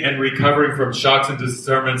withstanding and recovering from shocks and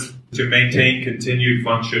disturbance to maintain continued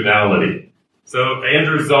functionality. So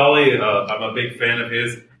Andrew Zolli, I'm a big fan of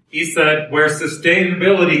his, he said, where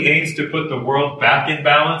sustainability aims to put the world back in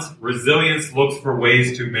balance, resilience looks for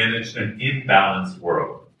ways to manage an imbalanced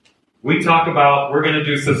world. We talk about we're going to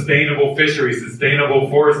do sustainable fisheries, sustainable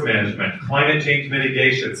forest management, climate change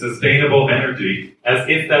mitigation, sustainable energy, as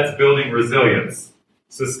if that's building resilience.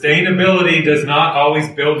 Sustainability does not always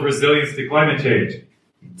build resilience to climate change.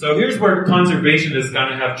 So here's where conservation is going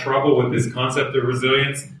to have trouble with this concept of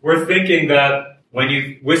resilience. We're thinking that when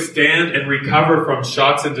you withstand and recover from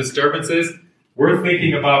shocks and disturbances, we're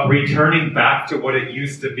thinking about returning back to what it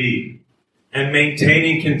used to be. And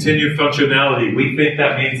maintaining continued functionality, we think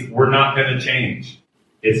that means we're not going to change.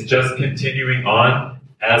 It's just continuing on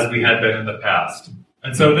as we had been in the past.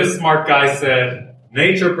 And so this smart guy said,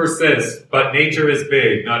 nature persists, but nature is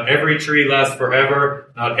big. Not every tree lasts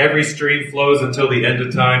forever. Not every stream flows until the end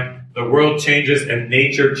of time. The world changes and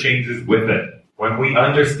nature changes with it. When we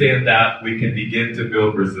understand that, we can begin to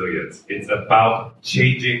build resilience. It's about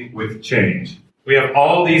changing with change. We have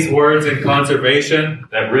all these words in conservation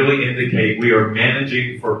that really indicate we are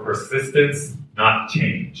managing for persistence, not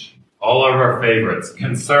change. All of our favorites: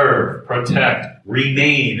 conserve, protect,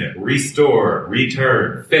 remain, restore,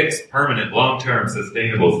 return, fix, permanent, long-term,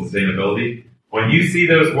 sustainable, sustainability. When you see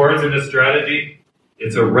those words in a strategy,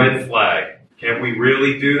 it's a red flag. Can we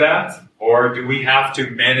really do that? Or do we have to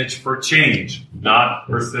manage for change, not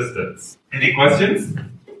persistence? Any questions?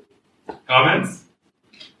 Comments?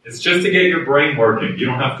 It's just to get your brain working. You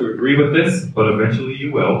don't have to agree with this, but eventually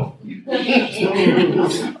you will.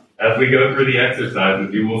 As we go through the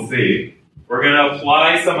exercises, you will see. We're going to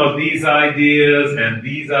apply some of these ideas and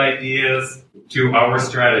these ideas to our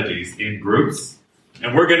strategies in groups.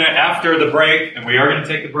 And we're going to, after the break, and we are going to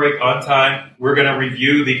take the break on time, we're going to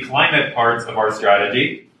review the climate parts of our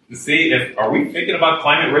strategy to see if, are we thinking about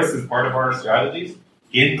climate risk as part of our strategies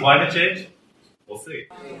in climate change? We'll see.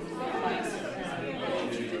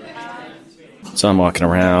 So I'm walking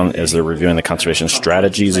around as they're reviewing the conservation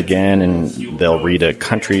strategies again, and they'll read a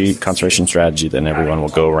country conservation strategy, then everyone will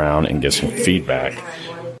go around and give some feedback.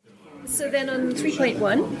 So then on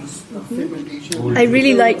 3.1, I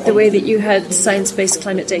really liked the way that you had science-based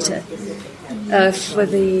climate data for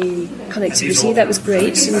the connectivity. That was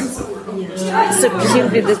great. So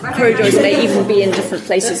presumably the corridors may even be in different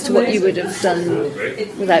places to what you would have done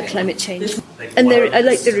without climate change. And I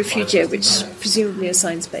like the refugia, which presumably are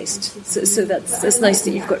science-based. So that's nice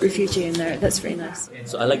that you've got refugia in there. That's very nice.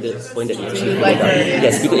 So I like the point that you actually made up.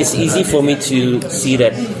 Yes, because it's easy for me to see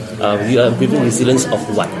that we are improving resilience of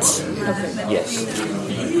what. Okay. Yes.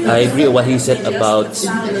 I agree with what he said about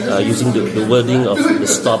using the wording of the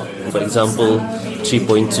stop, for example,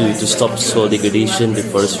 3.2 to stop soil degradation,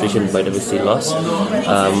 deforestation, biodiversity loss.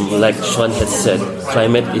 Like Sean has said,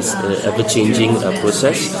 climate is an ever-changing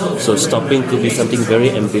process, so stopping could be something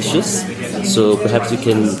very ambitious. So perhaps we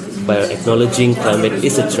can, by acknowledging climate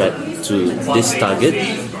is a threat to this target,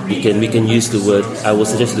 we can use the word, I will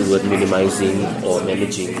suggest the word minimizing or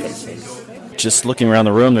managing in that sense. Just looking around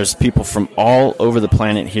the room, there's people from all over the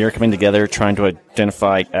planet here coming together, trying to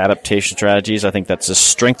identify adaptation strategies. I think that's the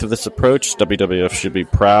strength of this approach. WWF should be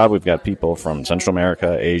proud. We've got people from Central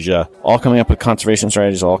America, Asia, all coming up with conservation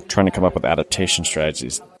strategies, all trying to come up with adaptation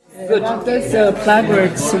strategies. Good. Those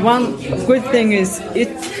placards, one good thing is it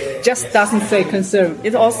just doesn't say conserve.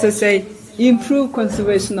 It also say improve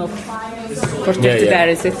conservation of protected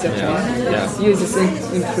areas, etc. It uses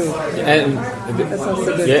improve. And that's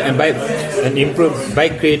also good. and improve by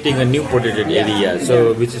creating a new protected area,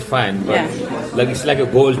 so which is fine. But like it's like a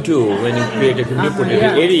goal too. When you create a new protected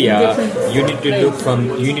area, you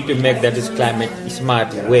need to make that is climate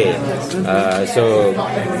smart way. So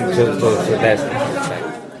that's right.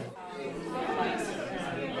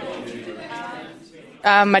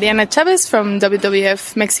 Mariana Chavez from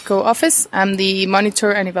WWF Mexico office. I'm the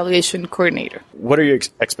Monitor and Evaluation Coordinator. What are your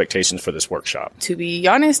expectations for this workshop? To be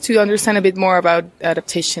honest, to understand a bit more about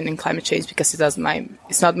adaptation and climate change, because it's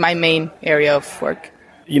not my main area of work.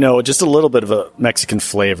 You know, just a little bit of a Mexican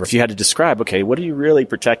flavor. If you had to describe, okay, what are you really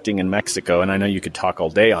protecting in Mexico? And I know you could talk all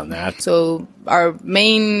day on that. So our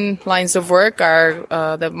main lines of work are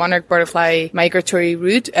the monarch butterfly migratory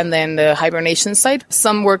route and then the hibernation site.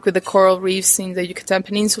 Some work with the coral reefs in the Yucatan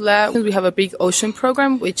Peninsula. We have a big ocean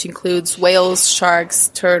program, which includes whales, sharks,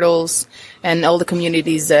 turtles, and all the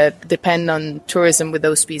communities that depend on tourism with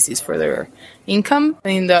those species for their income.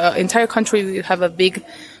 In the entire country, we have a big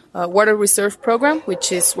water reserve program,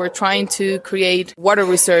 which is we're trying to create water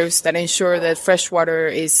reserves that ensure that fresh water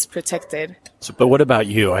is protected. So, but what about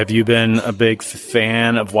you? Have you been a big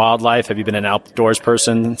fan of wildlife? Have you been an outdoors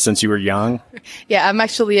person since you were young? Yeah, I'm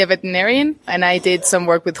actually a veterinarian, and I did some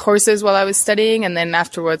work with horses while I was studying, and then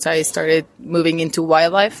afterwards I started moving into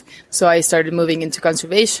wildlife. So I started moving into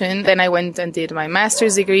conservation. Then I went and did my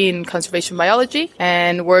master's degree in conservation biology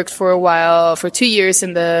and worked for a while, for 2 years,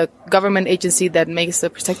 in the government agency that makes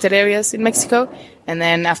the protected areas in Mexico. And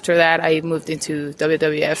then after that, I moved into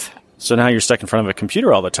WWF. So now you're stuck in front of a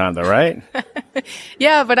computer all the time, though, right?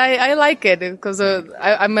 Yeah, but I like it because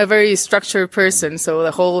I'm a very structured person. So the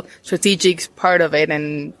whole strategic part of it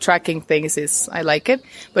and tracking things I like it.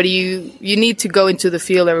 But you need to go into the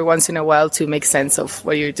field every once in a while to make sense of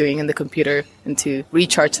what you're doing in the computer and to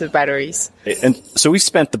recharge the batteries. And so we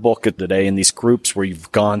spent the bulk of the day in these groups where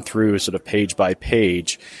you've gone through sort of page by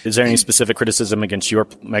page. Is there any specific criticism against your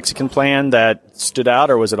Mexican plan that stood out,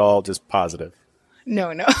 or was it all just positive?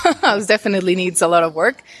 No. It definitely needs a lot of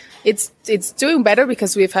work. It's doing better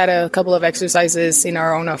because we've had a couple of exercises in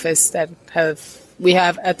our own office that we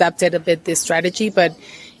have adapted a bit this strategy, but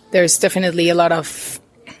there's definitely a lot of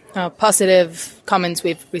positive comments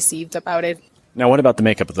we've received about it. Now, what about the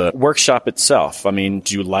makeup of the workshop itself? I mean,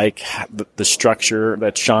 do you like the structure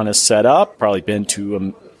that Sean has set up? Probably been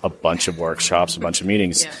to a bunch of workshops, a bunch of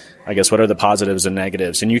meetings. Yeah. I guess, what are the positives and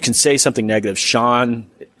negatives? And you can say something negative. Sean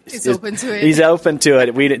is open to it. He's open to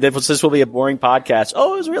it. This will be a boring podcast.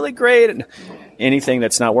 Oh, it was really great. And anything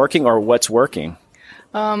that's not working, or what's working?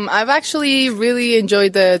 I've actually really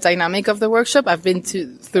enjoyed the dynamic of the workshop. I've been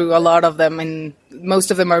through a lot of them, and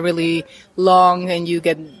most of them are really long, and you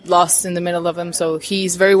get lost in the middle of them. So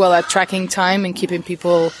he's very well at tracking time and keeping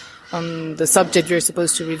people on the subject you're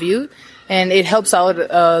supposed to review. And it helps out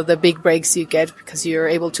the big breaks you get because you're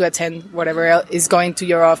able to attend whatever else is going to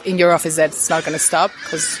in your office that's not going to stop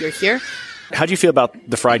because you're here. How do you feel about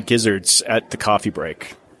the fried gizzards at the coffee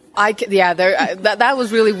break? That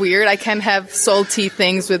was really weird. I can't have salty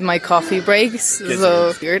things with my coffee breaks.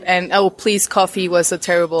 So weird. And please, coffee was a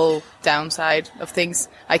terrible downside of things.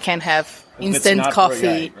 I can't have instant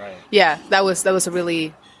coffee. Right. Yeah, that was a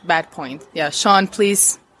really bad point. Yeah, Sean,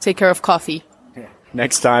 please take care of coffee.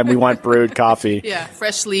 Next time we want brewed coffee. Yeah,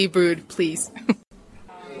 freshly brewed, please.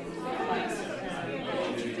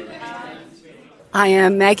 I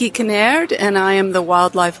am Maggie Kinnaird, and I am the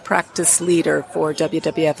Wildlife Practice Leader for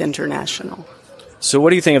WWF International. So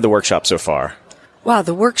what do you think of the workshop so far? Wow,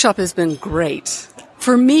 the workshop has been great.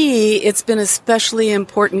 For me, it's been especially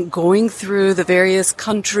important going through the various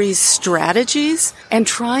countries' strategies and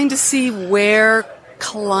trying to see where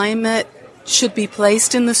climate should be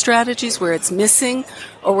placed in the strategies, where it's missing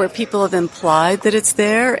or where people have implied that it's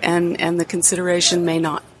there and the consideration may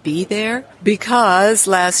not be there because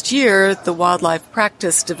last year the Wildlife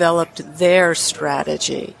Practice developed their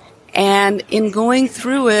strategy. And in going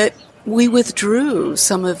through it, we withdrew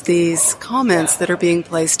some of these comments that are being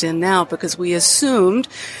placed in now because we assumed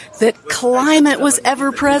that climate was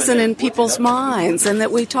ever present in people's minds and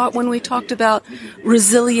that when we talked about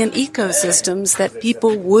resilient ecosystems, that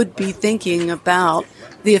people would be thinking about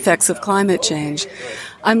the effects of climate change.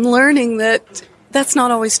 I'm learning that that's not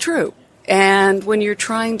always true. And when you're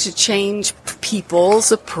trying to change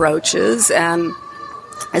people's approaches and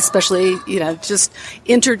especially, just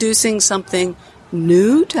introducing something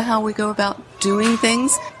new to how we go about doing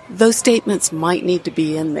things, those statements might need to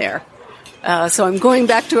be in there. So I'm going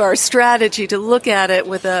back to our strategy to look at it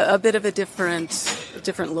with a bit of a different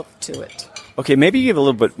look to it. Okay, maybe you give a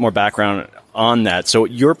little bit more background on that. So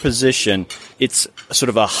your position, it's sort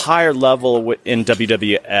of a higher level in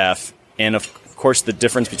WWF, and of course the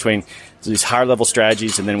difference between these higher level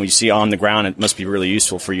strategies and then when you see on the ground, it must be really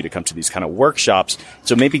useful for you to come to these kind of workshops.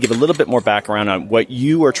 So maybe give a little bit more background on what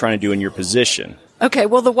you are trying to do in your position. Okay,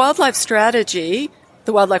 well, the wildlife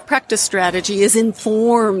practice strategy is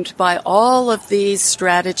informed by all of these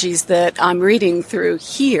strategies that I'm reading through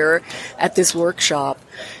here at this workshop.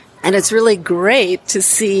 And it's really great to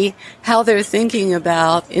see how they're thinking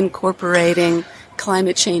about incorporating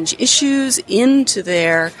climate change issues into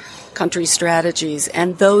their country strategies.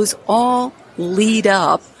 And those all lead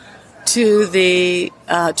up to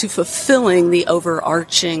to fulfilling the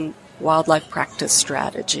overarching wildlife practice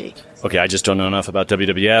strategy. Okay, I just don't know enough about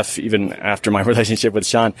WWF, even after my relationship with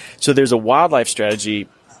Sean. So there's a wildlife strategy,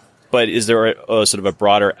 but is there a sort of a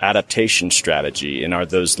broader adaptation strategy? And are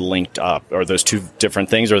those linked up? Are those two different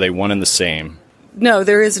things, or are they one and the same? No,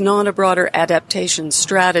 there is not a broader adaptation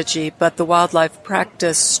strategy, but the wildlife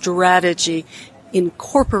practice strategy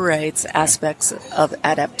incorporates aspects of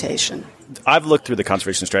adaptation. I've looked through the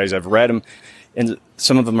conservation strategies. I've read them, and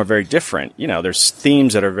some of them are very different. There's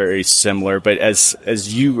themes that are very similar, but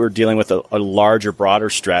as you are dealing with a larger, broader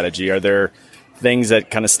strategy, are there things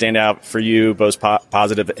that kind of stand out for you, both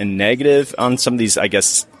positive and negative, on some of these, I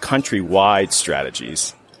guess, countrywide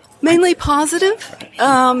strategies? Mainly positive,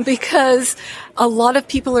 because a lot of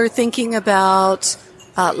people are thinking about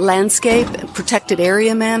landscape and protected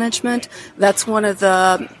area management. That's one of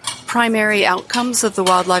the primary outcomes of the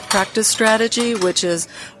wildlife practice strategy, which is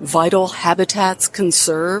vital habitats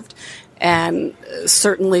conserved, and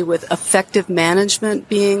certainly with effective management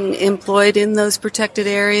being employed in those protected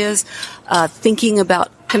areas, thinking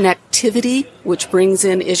about connectivity, which brings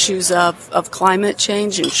in issues of climate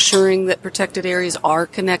change, ensuring that protected areas are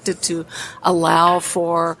connected to allow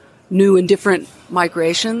for new and different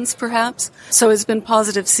migrations, perhaps. So it's been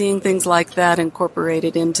positive seeing things like that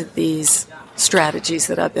incorporated into these strategies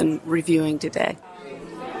that I've been reviewing today.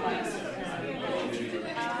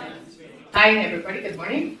 Hi, everybody. Good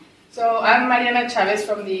morning. So I'm Mariana Chavez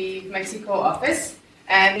from the Mexico office,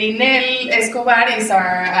 and Ninel Escobar is our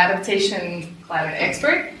adaptation climate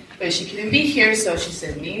expert, but she couldn't be here, so she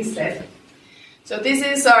sent me instead. So this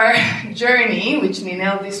is our journey, which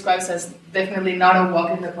Ninel describes as definitely not a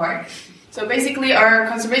walk in the park. So basically our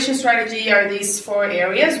conservation strategy are these 4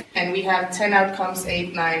 areas, and we have 10 outcomes,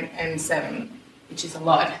 8, 9, and 7, which is a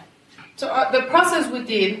lot. So the process we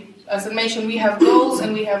did, as I mentioned, we have goals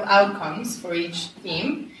and we have outcomes for each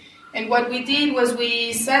theme. And what we did was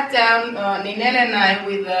we sat down, Ninel and I,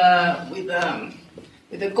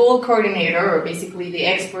 with the goal coordinator, or basically the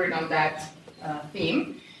expert on that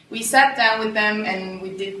theme. We sat down with them and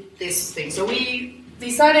we did this thing. So we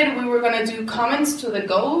decided we were going to do comments to the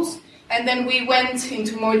goals, and then we went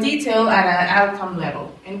into more detail at an outcome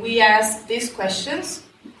level. And we asked these questions.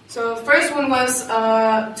 So the first one was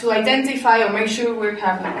to identify or make sure we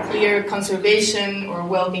have a clear conservation or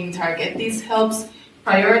well-being target. This helps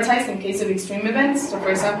prioritize in case of extreme events. So for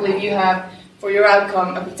example, if you have, for your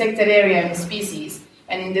outcome, a protected area and a species,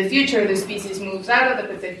 and in the future the species moves out of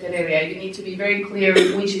the protected area, you need to be very clear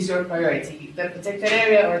which is your priority, the protected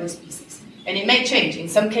area or the species. And it may change. In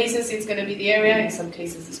some cases it's going to be the area, in some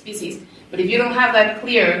cases the species. But if you don't have that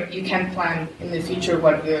clear, you can't plan in the future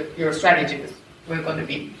what your strategy is going to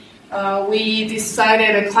be. We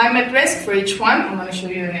decided a climate risk for each one. I'm going to show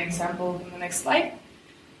you an example in the next slide.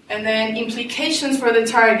 And then implications for the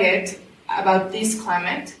target about this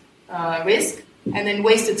climate risk, and then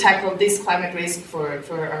ways to tackle this climate risk for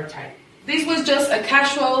our target. This was just a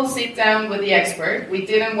casual sit down with the expert. We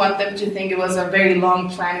didn't want them to think it was a very long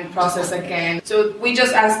planning process again. So we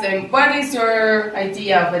just asked them, what is your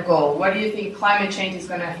idea of the goal? What do you think climate change is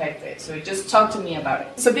going to affect it? So just talk to me about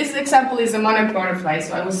it. So this example is the monarch butterfly,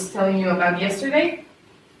 so I was telling you about yesterday.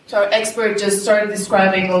 So our expert just started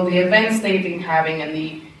describing all the events they've been having and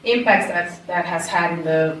the impacts that has had in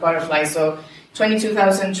the butterflies. So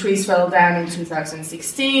 22,000 trees fell down in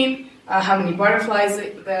 2016, how many butterflies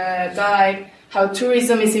died, how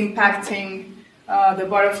tourism is impacting the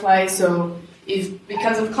butterflies. So if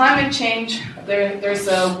because of climate change, there's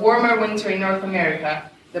a warmer winter in North America,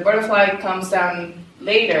 the butterfly comes down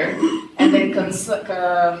later and then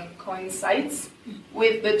coincides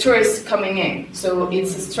with the tourists coming in. So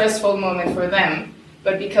it's a stressful moment for them.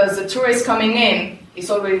 But because the tourists coming in is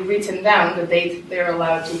already written down the date they're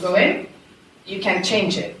allowed to go in, you can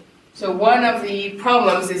change it. So one of the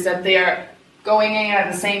problems is that they are going in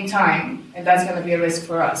at the same time, and that's going to be a risk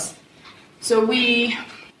for us. So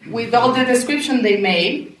with all the description they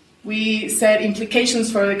made, we set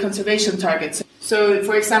implications for the conservation targets. So,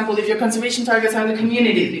 for example, if your conservation targets are the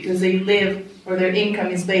community because they live or their income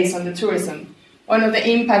is based on the tourism, one of the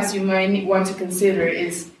impacts you might want to consider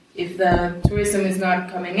is if the tourism is not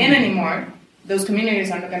coming in anymore, those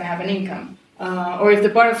communities are not going to have an income. Or if the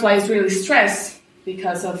butterfly is really stressed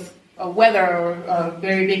because of a weather or a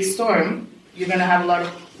very big storm, you're going to have a lot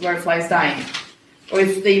of butterflies dying. Or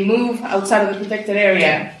if they move outside of the protected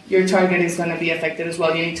area, your target is going to be affected as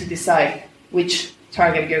well. You need to decide which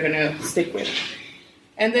target you're going to stick with.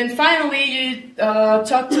 And then finally, you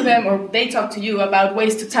talk to them, or they talk to you about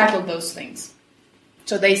ways to tackle those things.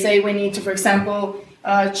 So they say we need to, for example,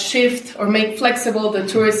 shift or make flexible the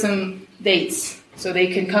tourism dates so they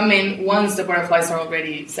can come in once the butterflies are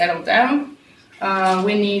already settled down.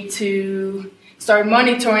 We need to start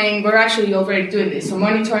monitoring. We're actually already doing this. So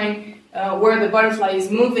monitoring where the butterfly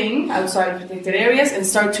is moving outside protected areas and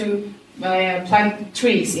start to plant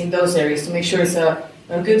trees in those areas to make sure it's a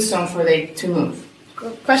good zone for them to move.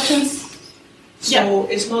 Questions? So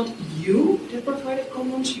it's not you that provided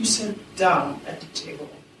comments, you sat down at the table.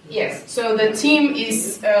 Yes, so the team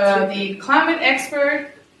is the climate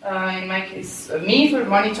expert, in my case me for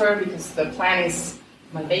monitor because the plan is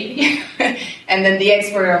my baby, and then the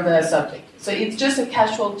expert on the subject. So it's just a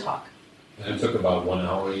casual talk. And it took about 1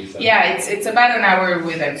 hour, you said? Yeah, it's about an hour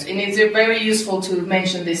with them. And it's very useful to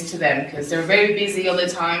mention this to them because they're very busy all the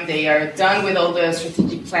time. They are done with all the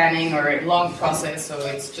strategic planning or a long process, so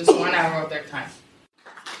it's just 1 hour of their time.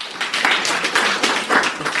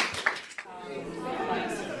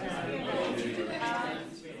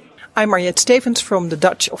 I'm Mariette Stevens from the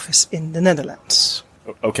Dutch office in the Netherlands.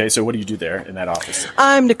 Okay, so what do you do there in that office?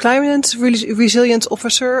 I'm the climate resilience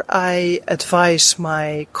officer. I advise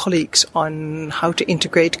my colleagues on how to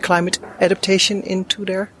integrate climate adaptation into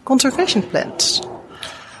their conservation plans.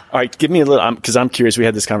 All right, give me a little, because I'm curious, we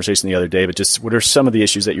had this conversation the other day, but just what are some of the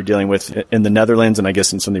issues that you're dealing with in the Netherlands and I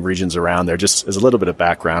guess in some of the regions around there? Just as a little bit of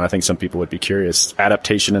background, I think some people would be curious.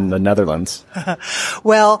 Adaptation in the Netherlands.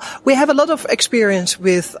 Well, we have a lot of experience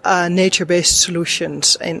with nature-based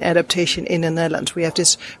solutions in adaptation in the Netherlands. We have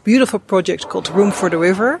this beautiful project called Room for the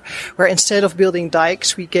River, where instead of building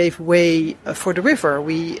dikes, we gave way for the river.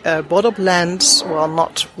 We bought up lands, well,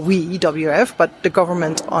 not we, WF, but the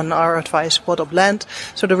government on our advice bought up land,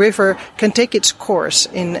 so the river can take its course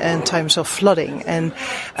in times of flooding, and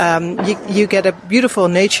you get a beautiful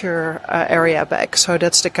nature area back. So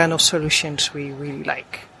that's the kind of solutions we really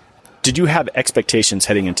like. Did you have expectations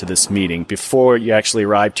heading into this meeting before you actually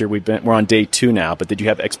arrived here? We're on day 2 now, but did you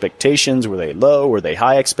have expectations? Were they low? Were they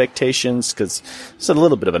high expectations? Because it's a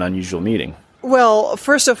little bit of an unusual meeting. Well,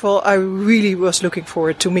 first of all, I really was looking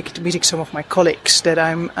forward to meeting some of my colleagues that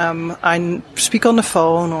I speak on the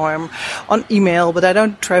phone or I'm on email, but I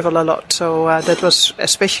don't travel a lot. So that was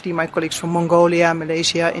especially my colleagues from Mongolia,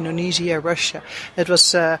 Malaysia, Indonesia, Russia. It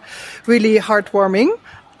was really heartwarming.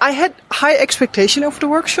 I had high expectation of the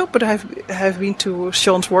workshop, but I have been to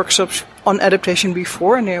Sean's workshops on adaptation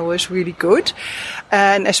before, and they were always really good.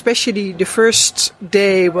 And especially the first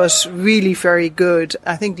day was really very good.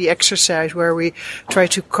 I think the exercise where we try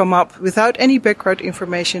to come up, without any background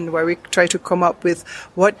information, where we try to come up with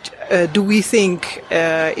what do we think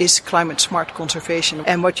is climate smart conservation.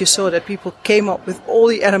 And what you saw, that people came up with all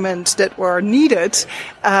the elements that were needed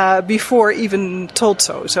before even told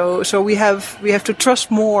so. So we have to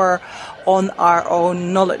trust more on our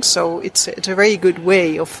own knowledge. So it's a very good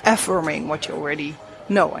way of affirming what you already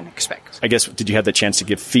know and expect. I guess, did you have the chance to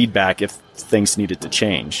give feedback if things needed to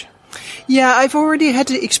change? Yeah, I've already had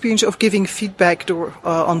the experience of giving feedback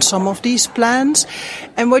on some of these plans.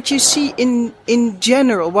 And what you see in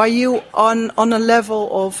general, while you on a level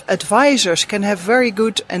of advisors can have very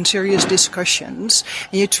good and serious discussions,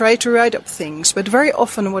 and you try to write up things, but very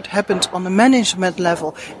often what happens on the management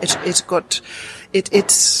level, it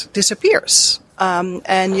disappears.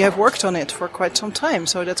 And you have worked on it for quite some time,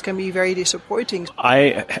 so that can be very disappointing.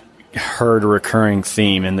 I heard a recurring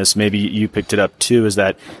theme in this, maybe you picked it up too, is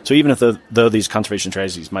that, so even if though these conservation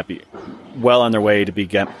strategies might be well on their way to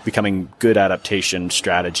becoming good adaptation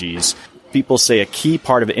strategies, people say a key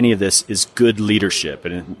part of any of this is good leadership,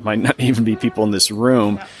 and it might not even be people in this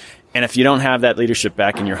room. And if you don't have that leadership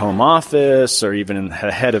back in your home office or even in the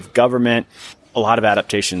head of government, a lot of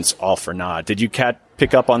adaptations all for naught. Did you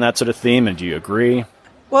pick up on that sort of theme, and do you agree?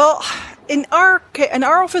 Well, in our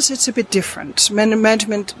office, it's a bit different.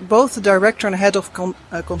 Management, both the director and the head of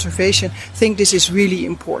conservation, think this is really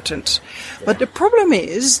important. But the problem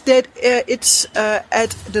is that it's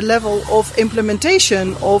at the level of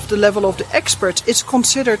implementation, of the level of the experts, it's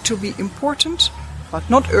considered to be important, but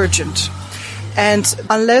not urgent. And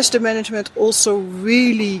unless the management also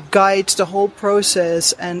really guides the whole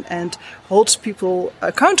process and holds people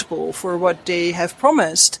accountable for what they have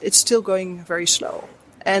promised, it's still going very slow.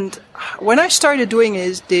 And when I started doing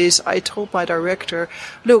this, I told my director,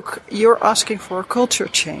 look, you're asking for a culture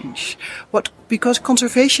change. Because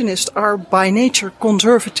conservationists are by nature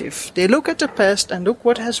conservative. They look at the past and look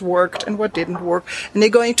what has worked and what didn't work, and they're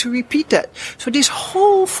going to repeat that. So this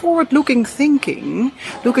whole forward-looking thinking,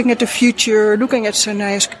 looking at the future, looking at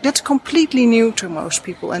scenarios, that's completely new to most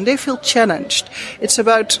people, and they feel challenged. It's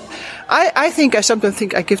about, I sometimes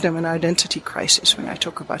think I give them an identity crisis when I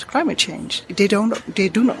talk about climate change. They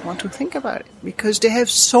do not want to think about it because they have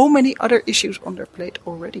so many other issues on their plate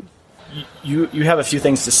already. You have a few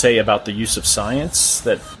things to say about the use of science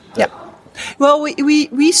that. Yeah. Well,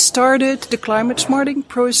 we started the climate smarting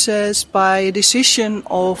process by a decision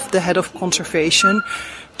of the head of conservation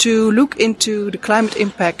to look into the climate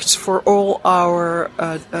impacts for all our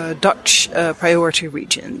Dutch priority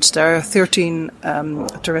regions. There are 13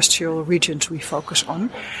 terrestrial regions we focus on.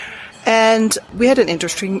 And we had an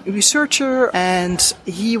interesting researcher, and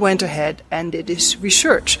he went ahead and did his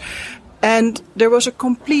research. And there was a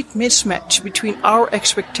complete mismatch between our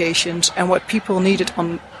expectations and what people needed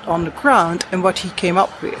on the ground and what he came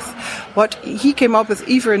up with. What he came up with,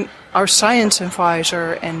 even our science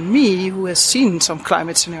advisor and me, who has seen some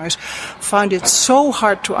climate scenarios, found it so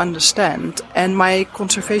hard to understand. And my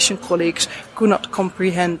conservation colleagues could not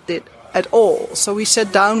comprehend it at all. So we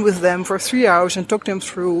sat down with them for 3 hours and talked them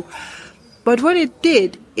through. But what it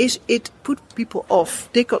did is it put people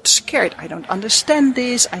off. They got scared. I don't understand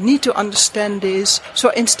this. I need to understand this. So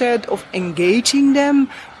instead of engaging them,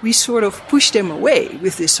 we sort of push them away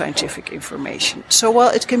with this scientific information. So while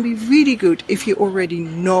it can be really good if you already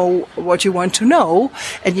know what you want to know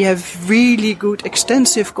and you have really good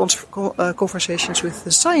extensive conversations with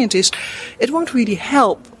the scientists, it won't really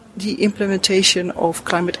help the implementation of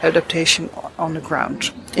climate adaptation on the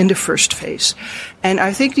ground in the first phase. And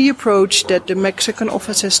I think the approach that the Mexican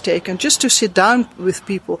office has taken, just to sit down with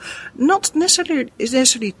people, not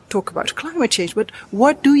necessarily talk about climate change, but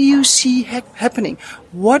what do you see happening?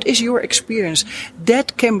 What is your experience?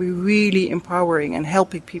 That can be really empowering and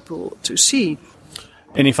helping people to see.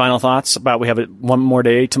 Any final thoughts about, we have one more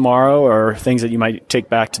day tomorrow, or things that you might take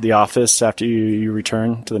back to the office after you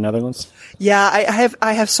return to the Netherlands? Yeah,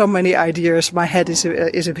 I have so many ideas. My head is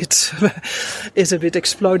a bit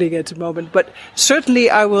exploding at the moment. But certainly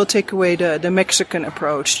I will take away the Mexican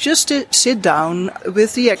approach. Just to sit down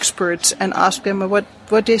with the experts and ask them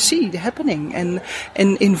what they see happening, and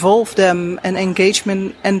involve them and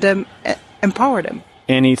engagement and them empower them.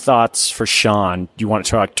 Any thoughts for Sean? Do you want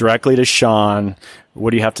to talk directly to Sean?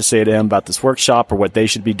 What do you have to say to him about this workshop, or what they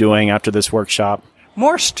should be doing after this workshop?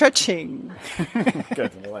 More stretching.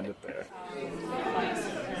 Good, we'll end it there.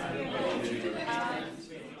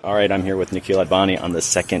 All right, I'm here with Nikhil Advani on the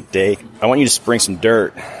second day. I want you to bring some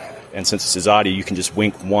dirt, and since this is audio, you can just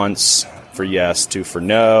wink once for yes, two for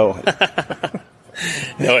no.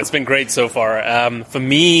 No, it's been great so far. For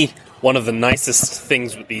me, one of the nicest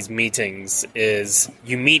things with these meetings is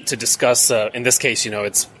you meet to discuss, in this case,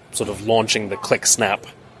 it's sort of launching the ClickSnap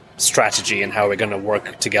strategy and how we're going to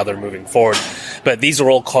work together moving forward. But these are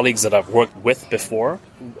all colleagues that I've worked with before.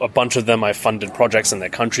 A bunch of them I've funded projects in their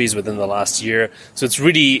countries within the last year. So it's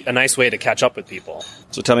really a nice way to catch up with people.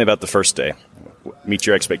 So tell me about the first day. Meet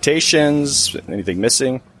your expectations? Anything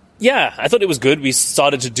missing? Yeah, I thought it was good. We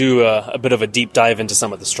started to do a bit of a deep dive into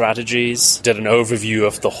some of the strategies, did an overview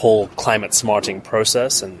of the whole climate smarting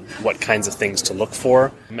process and what kinds of things to look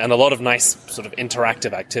for, and a lot of nice sort of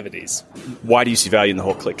interactive activities. Why do you see value in the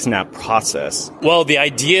whole ClickSnap process? Well, the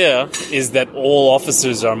idea is that all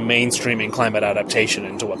officers are mainstreaming climate adaptation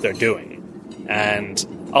into what they're doing. And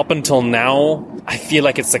up until now, I feel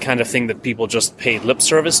like it's the kind of thing that people just paid lip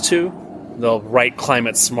service to. They'll write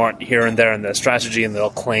climate smart here and there in their strategy, and they'll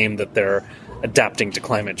claim that they're adapting to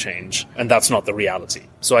climate change, and that's not the reality.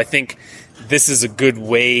 So I think this is a good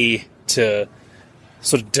way to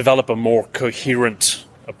sort of develop a more coherent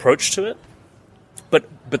approach to it.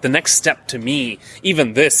 But the next step to me,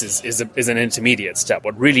 even this is an intermediate step.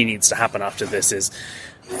 What really needs to happen after this is,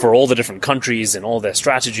 for all the different countries and all their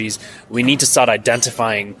strategies, we need to start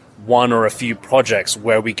identifying one or a few projects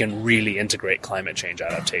where we can really integrate climate change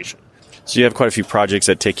adaptation. So you have quite a few projects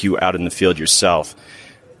that take you out in the field yourself.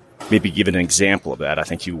 Maybe give an example of that. I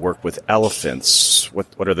think you work with elephants. What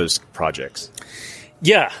are those projects?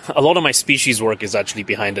 Yeah, a lot of my species work is actually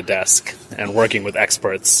behind a desk and working with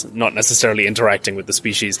experts, not necessarily interacting with the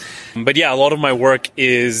species. But yeah, a lot of my work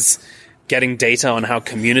is getting data on how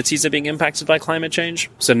communities are being impacted by climate change.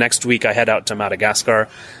 So next week I head out to Madagascar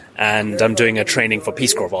and I'm doing a training for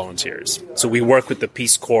Peace Corps volunteers. So we work with the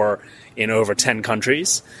Peace Corps in over 10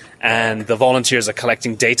 countries, and the volunteers are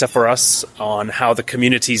collecting data for us on how the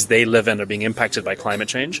communities they live in are being impacted by climate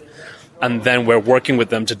change. And then we're working with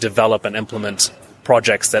them to develop and implement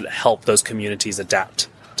projects that help those communities adapt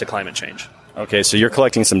to climate change. Okay, so you're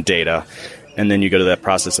collecting some data, and then you go to that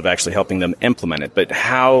process of actually helping them implement it. But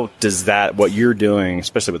how does that, what you're doing,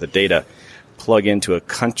 especially with the data, plug into a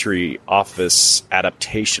country office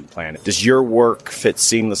adaptation plan? Does your work fit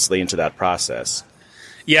seamlessly into that process?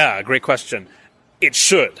 Yeah, great question. It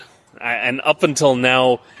should. And up until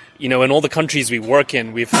now, in all the countries we work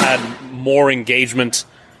in, we've had more engagement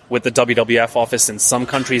with the WWF office in some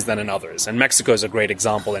countries than in others. And Mexico is a great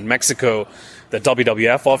example. In Mexico, the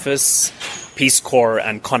WWF office, Peace Corps,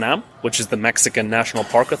 and CONAM, which is the Mexican National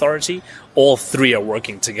Park Authority, all three are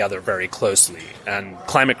working together very closely. And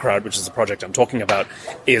Climate Crowd, which is the project I'm talking about,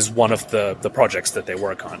 is one of the projects that they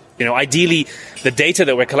work on. Ideally, the data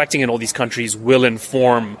that we're collecting in all these countries will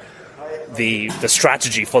inform the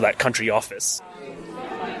strategy for that country office.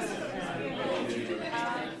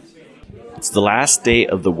 It's the last day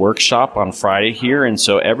of the workshop on Friday here, and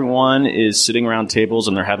so everyone is sitting around tables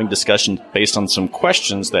and they're having discussions based on some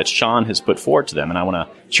questions that Sean has put forward to them. And I want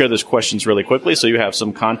to share those questions really quickly so you have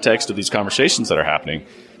some context of these conversations that are happening.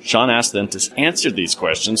 Sean asked them to answer these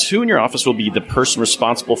questions. Who in your office will be the person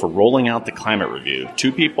responsible for rolling out the climate review?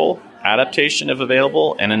 2 people, adaptation if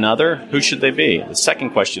available, and another? Who should they be? The second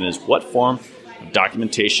question is, what form of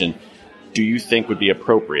documentation do you think would be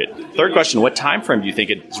appropriate? Third question, what time frame do you think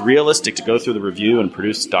it's realistic to go through the review and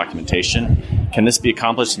produce documentation? Can this be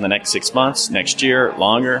accomplished in the next 6 months, next year,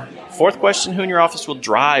 longer? Fourth question, who in your office will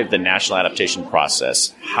drive the national adaptation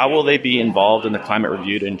process? How will they be involved in the climate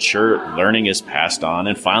review to ensure learning is passed on?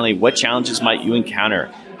 And finally, what challenges might you encounter?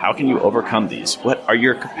 How can you overcome these? What are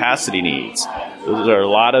your capacity needs? Those are a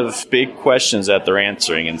lot of big questions that they're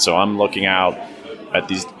answering, and so I'm looking out at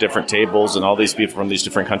these different tables, and all these people from these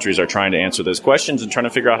different countries are trying to answer those questions and trying to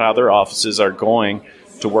figure out how their offices are going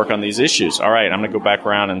to work on these issues. All right, I'm going to go back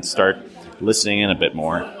around and start listening in a bit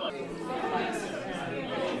more.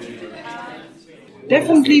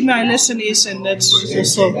 Definitely my lesson is, and that's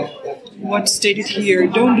also what's stated here,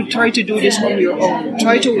 don't try to do this on your own.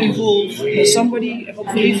 Try to involve somebody,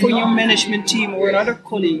 hopefully for your management team or another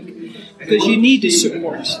colleague, because you need the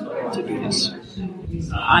support to do this.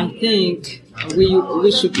 I think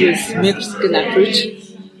we should use Mexican approach.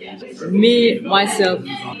 Me, myself,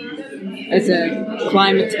 as a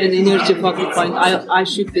climate and energy focal point, I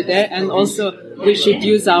should be there. And also we should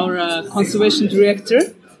use our conservation director,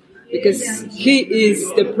 because he is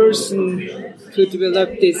the person to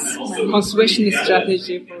develop this conservation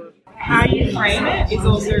strategy. How you frame it is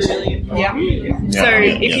also really important. So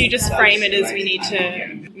if you just frame it as we need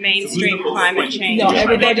to mainstream climate change,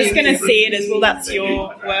 they're just going to see it as, well, that's your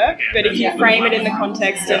work. But if you frame it in the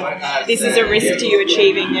context of this is a risk to you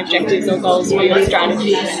achieving the objectives or goals for your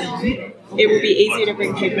strategy, it will be easier to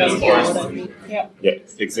bring people on board. Yeah,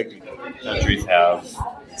 exactly. Countries have,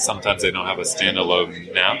 sometimes they don't have a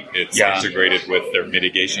standalone NAP. It's integrated with their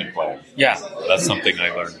mitigation plan. Yeah. That's something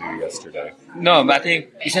I learned yesterday. No, but I think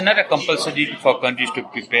it's not a compulsory for countries to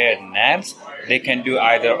prepare NAPs. They can do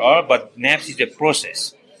either or, but NAPs is a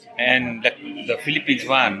process. And the Philippines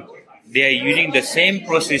one, they are using the same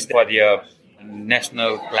process for their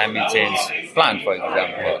national climate change plan, for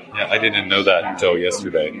example. Yeah, I didn't know that until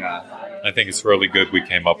yesterday. Yeah. I think it's really good we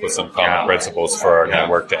came up with some common principles for our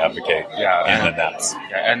network to advocate in the NAPs.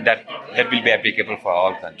 Yeah, and that will be applicable for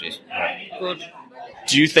all countries. Good.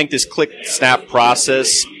 Do you think this click-snap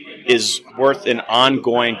process is worth an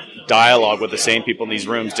ongoing dialogue with the same people in these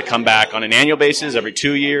rooms to come back on an annual basis, every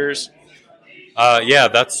 2 years? Yeah,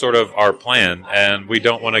 that's sort of our plan, and we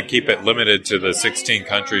don't want to keep it limited to the 16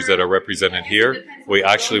 countries that are represented here. We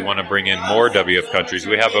actually want to bring in more WF countries.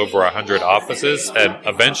 We have over 100 offices, and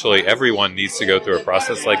eventually everyone needs to go through a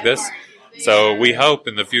process like this. So we hope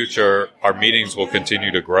in the future our meetings will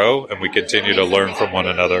continue to grow and we continue to learn from one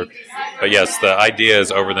another. But yes, the idea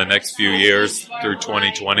is over the next few years through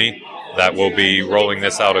 2020 that we'll be rolling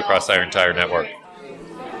this out across our entire network.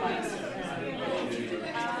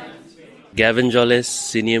 Gavin Jolles,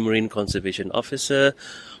 Senior Marine Conservation Officer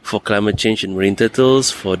for Climate Change and Marine Turtles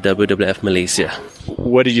for WWF Malaysia.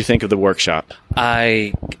 What did you think of the workshop?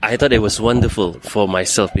 I thought it was wonderful for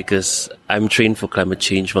myself because I'm trained for climate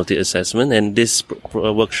change multi-assessment, and this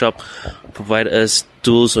workshop provided us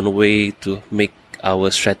tools on a way to make our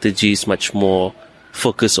strategies much more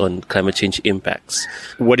focused on climate change impacts.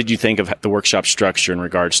 What did you think of the workshop structure in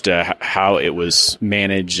regards to how it was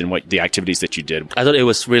managed and what the activities that you did? I thought it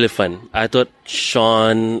was really fun. I thought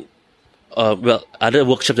Sean, other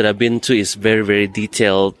workshops that I've been to is very, very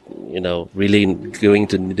detailed, really going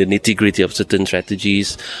to the nitty-gritty of certain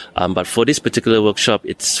strategies. But for this particular workshop,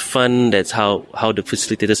 it's fun. That's how the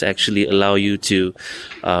facilitators actually allow you to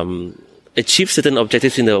achieve certain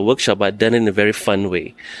objectives in the workshop, but done in a very fun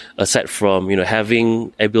way. Aside from,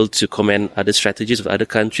 having able to comment other strategies of other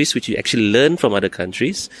countries, which you actually learn from other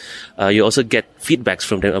countries, you also get feedbacks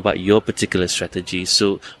from them about your particular strategy.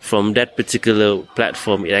 So from that particular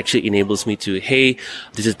platform, it actually enables me to, hey,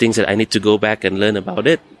 these are things that I need to go back and learn about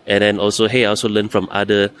it. And then also, hey, I also learn from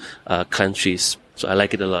other countries. So I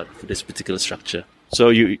like it a lot for this particular structure. So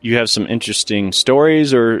you have some interesting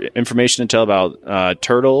stories or information to tell about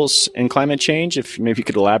turtles and climate change, if maybe you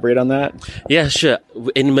could elaborate on that? Yeah, sure.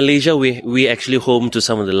 In Malaysia, we actually home to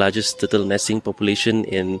some of the largest turtle nesting population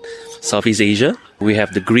in Southeast Asia. We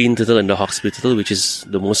have the green turtle and the hawksbill turtle, which is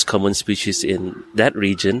the most common species in that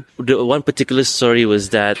region. The one particular story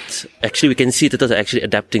was that actually we can see turtles are actually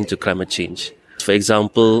adapting to climate change. For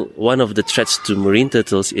example, one of the threats to marine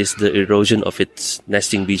turtles is the erosion of its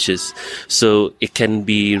nesting beaches. So it can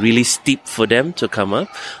be really steep for them to come up.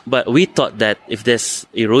 But we thought that if there's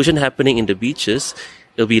erosion happening in the beaches,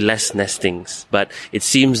 it'll be less nestings. But it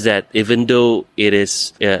seems that even though it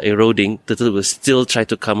is eroding, turtles will still try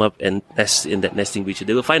to come up and nest in that nesting beach.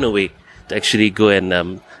 They will find a way to actually go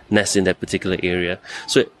and nest in that particular area.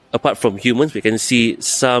 So apart from humans, we can see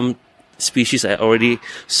some species are already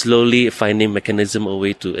slowly finding mechanism a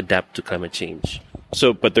way to adapt to climate change.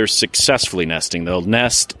 So, but they're successfully nesting. They'll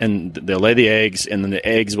nest and they'll lay the eggs, and then the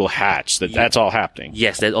eggs will hatch. That's all happening.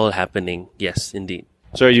 Yes, that's all happening. Yes, indeed.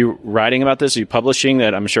 So, are you writing about this? Are you publishing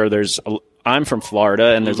that? I'm sure I'm from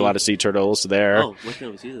Florida, and there's a lot of sea turtles there. Oh, what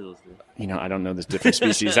kind of sea turtles? I don't know the different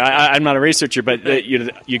species. I'm not a researcher, but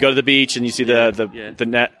you go to the beach and you see the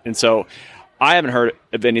net, and so I haven't heard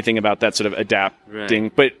of anything about that sort of adapting,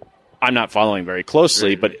 right. But I'm not following very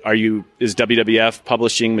closely, right. But is WWF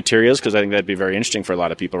publishing materials? Because I think that'd be very interesting for a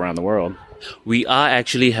lot of people around the world. We are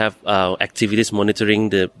actually have activities monitoring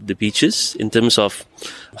the beaches in terms of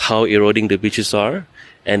how eroding the beaches are,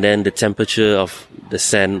 and then the temperature of the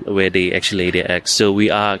sand where they actually lay their eggs. So we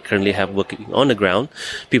are currently working on the ground,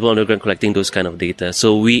 people on the ground collecting those kind of data.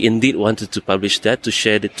 So we indeed wanted to publish that, to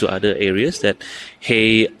share it to other areas that,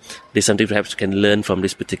 hey, there's something perhaps we can learn from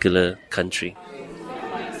this particular country.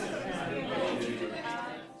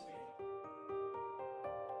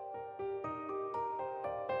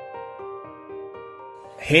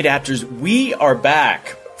 Hey Adapters, we are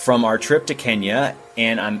back from our trip to Kenya,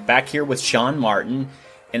 and I'm back here with Sean Martin.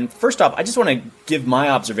 And first off, I just want to give my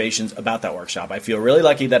observations about that workshop. I feel really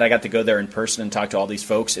lucky that I got to go there in person and talk to all these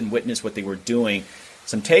folks and witness what they were doing.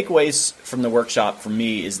 Some takeaways from the workshop for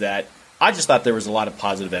me is that I just thought there was a lot of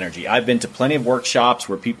positive energy. I've been to plenty of workshops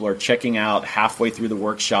where people are checking out halfway through the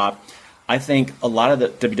workshop. I think a lot of the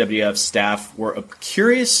WWF staff were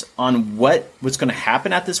curious on what was going to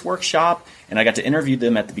happen at this workshop, and I got to interview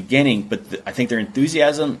them at the beginning, but I think their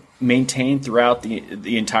enthusiasm maintained throughout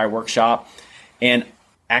the entire workshop. And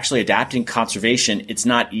actually adapting conservation, it's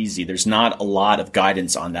not easy. There's not a lot of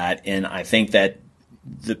guidance on that, and I think that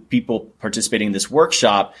the people participating in this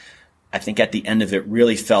workshop, I think at the end of it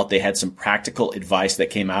really felt they had some practical advice that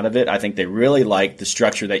came out of it. I think they really liked the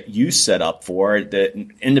structure that you set up for it, that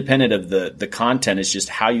independent of the content is just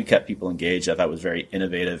how you kept people engaged. I thought was very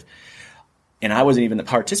innovative. And I wasn't even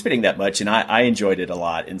participating that much, and I enjoyed it a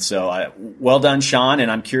lot. And so well done, Sean,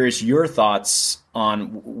 and I'm curious your thoughts on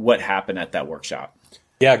what happened at that workshop.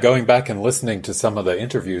 Yeah, going back and listening to some of the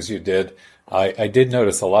interviews you did, I did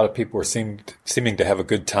notice a lot of people were seeming to have a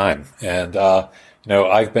good time. And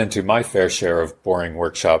I've been to my fair share of boring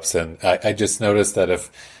workshops, and I just noticed that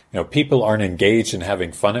if, people aren't engaged in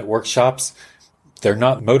having fun at workshops, they're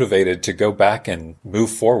not motivated to go back and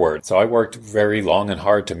move forward. So I worked very long and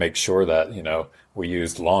hard to make sure that, we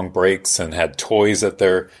used long breaks and had toys at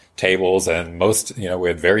their tables, and we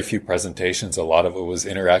had very few presentations. A lot of it was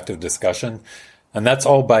interactive discussion. And that's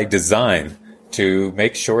all by design to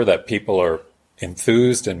make sure that people are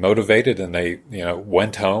enthused and motivated, and they,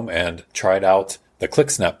 went home and tried out the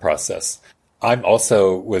ClickSnap process. I'm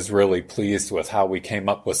also was really pleased with how we came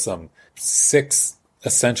up with some 6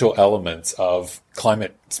 essential elements of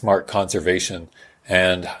climate smart conservation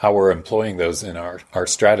and how we're employing those in our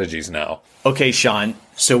strategies now. Okay, Sean.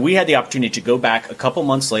 So we had the opportunity to go back a couple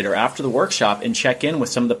months later after the workshop and check in with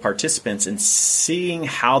some of the participants and seeing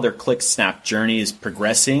how their ClickSnap journey is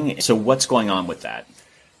progressing. So what's going on with that?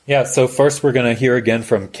 Yeah, so first we're going to hear again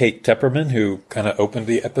from Kate Tepperman, who kind of opened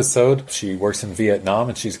the episode. She works in Vietnam,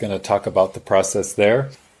 and she's going to talk about the process there.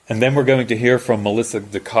 And then we're going to hear from Melissa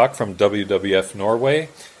de Kock from WWF Norway.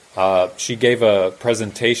 She gave a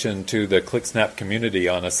presentation to the ClickSnap community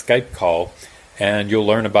on a Skype call, and you'll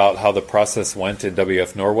learn about how the process went in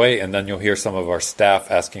WWF Norway, and then you'll hear some of our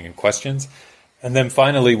staff asking questions. And then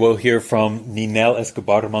finally, we'll hear from Ninel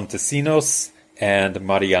Escobar Montesinos and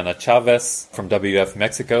Mariana Chavez from WWF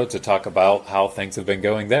Mexico to talk about how things have been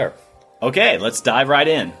going there. Okay, let's dive right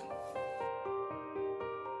in.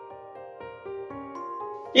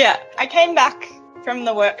 Yeah, I came back from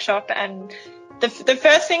the workshop, and the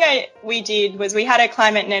first thing we did was we had a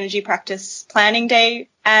climate and energy practice planning day,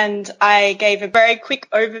 and I gave a very quick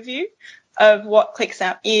overview of what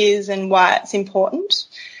ClickSnap is and why it's important.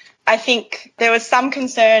 I think there was some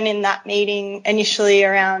concern in that meeting initially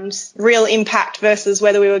around real impact versus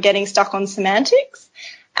whether we were getting stuck on semantics,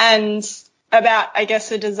 and about, I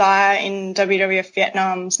guess, a desire in WWF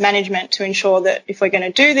Vietnam's management to ensure that if we're going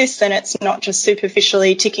to do this, then it's not just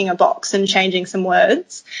superficially ticking a box and changing some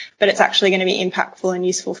words, but it's actually going to be impactful and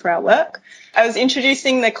useful for our work. I was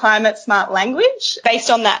introducing the climate smart language based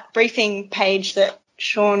on that briefing page that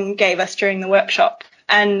Sean gave us during the workshop.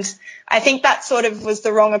 And I think that sort of was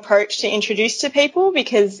the wrong approach to introduce to people,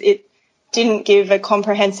 because it didn't give a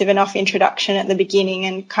comprehensive enough introduction at the beginning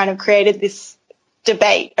and kind of created this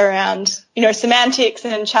debate around, semantics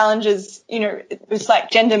and challenges. It's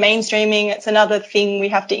like gender mainstreaming. It's another thing we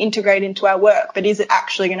have to integrate into our work, but is it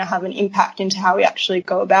actually going to have an impact into how we actually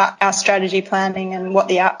go about our strategy planning and what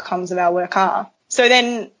the outcomes of our work are? So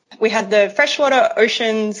then we had the freshwater,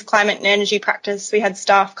 oceans, climate and energy practice. We had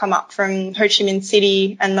staff come up from Ho Chi Minh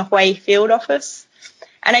City and the Hue field office.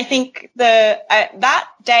 And I think that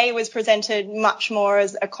day was presented much more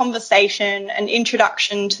as a conversation, an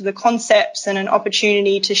introduction to the concepts, and an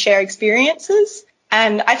opportunity to share experiences.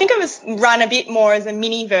 And I think it was run a bit more as a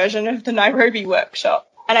mini version of the Nairobi workshop.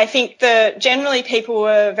 And I think generally people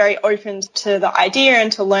were very open to the idea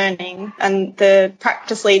and to learning, and the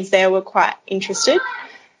practice leads there were quite interested.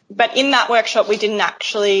 But in that workshop, we didn't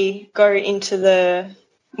actually go into the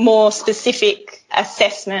more specific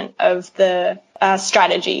assessment of the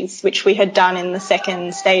strategies, which we had done in the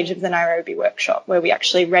second stage of the Nairobi workshop, where we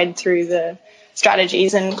actually read through the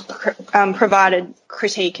strategies and provided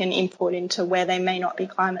critique and input into where they may not be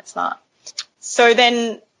climate smart. So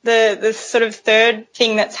then the sort of third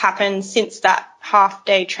thing that's happened since that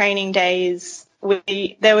half-day training day is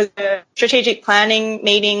there was a strategic planning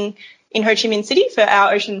meeting in Ho Chi Minh City for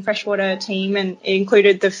our ocean freshwater team, and it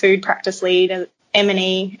included the food practice lead,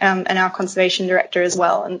 M&E, and our conservation director as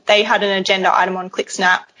well. And they had an agenda item on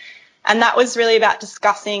ClickSnap, and that was really about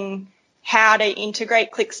discussing how to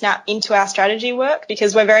integrate ClickSnap into our strategy work,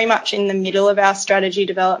 because we're very much in the middle of our strategy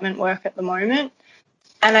development work at the moment.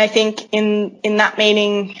 And I think in that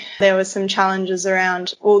meeting, there were some challenges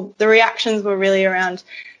around, the reactions were really around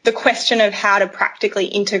the question of how to practically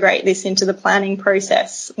integrate this into the planning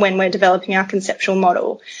process when we're developing our conceptual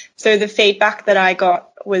model. So the feedback that I got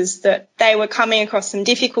was that they were coming across some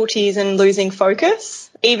difficulties and losing focus.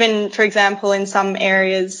 Even, for example, in some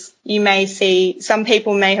areas, you may see some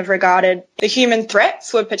people may have regarded the human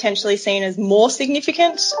threats were potentially seen as more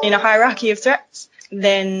significant in a hierarchy of threats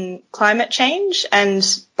than climate change. And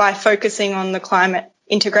by focusing on the climate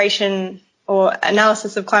integration or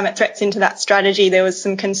analysis of climate threats into that strategy, there was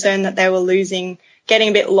some concern that they were getting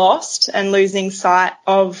a bit lost and losing sight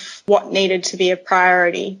of what needed to be a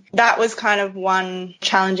priority. That was kind of one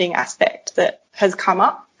challenging aspect that has come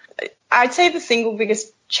up. I'd say the single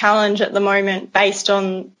biggest challenge at the moment, based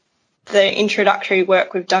on the introductory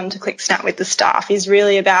work we've done to ClickSnap with the staff, is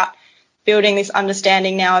really about building this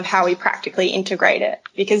understanding now of how we practically integrate it,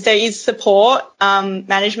 because there is support.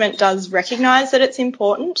 Management does recognise that it's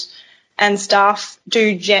important, and staff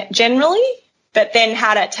do generally, but then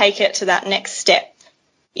how to take it to that next step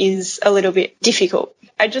is a little bit difficult.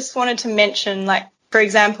 I just wanted to mention, For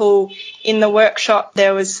example, in the workshop,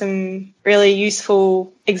 there was some really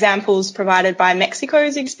useful examples provided by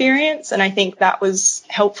Mexico's experience, and I think that was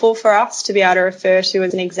helpful for us to be able to refer to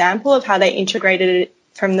as an example of how they integrated it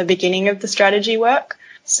from the beginning of the strategy work.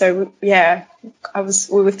 So, yeah,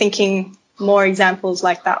 we were thinking more examples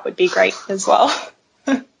like that would be great as well.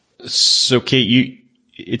 So, Kate,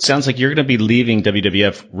 it sounds like you're going to be leaving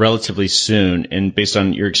WWF relatively soon, and based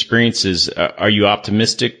on your experiences, are you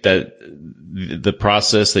optimistic that the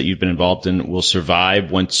process that you've been involved in will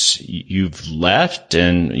survive once you've left?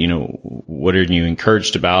 And, what are you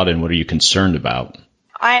encouraged about and what are you concerned about?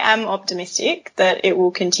 I am optimistic that it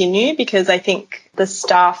will continue because I think the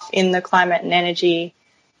staff in the climate and energy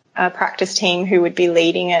practice team who would be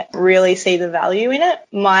leading it really see the value in it.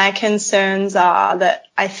 My concerns are that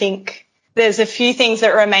I think there's a few things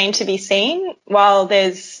that remain to be seen. While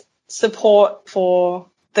there's support for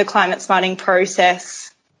the climate smarting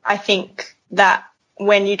process, I think that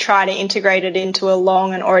when you try to integrate it into a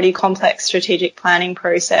long and already complex strategic planning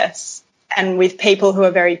process, and with people who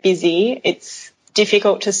are very busy, it's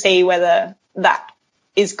difficult to see whether that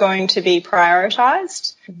is going to be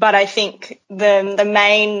prioritised. But I think the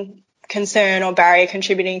main concern or barrier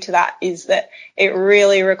contributing to that is that it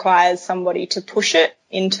really requires somebody to push it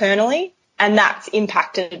internally, and that's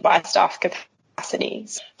impacted by staff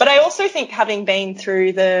capacities. But I also think having been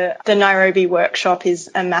through the Nairobi workshop is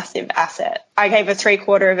a massive asset. I gave a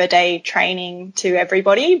 3/4 of a day training to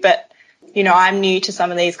everybody, but I'm new to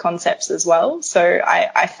some of these concepts as well. So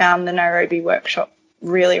I found the Nairobi workshop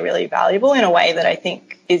really, really valuable in a way that I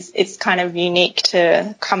think it's kind of unique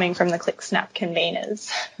to coming from the ClickSnap conveners.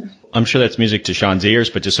 I'm sure that's music to Sean's ears,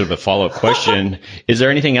 but just sort of a follow-up question. Is there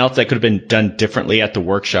anything else that could have been done differently at the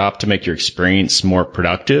workshop to make your experience more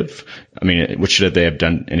productive? I mean, what should they have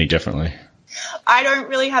done any differently? I don't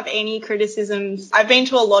really have any criticisms. I've been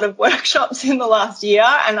to a lot of workshops in the last year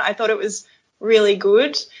and I thought it was really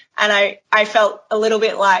good. And I felt a little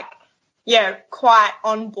bit like, quite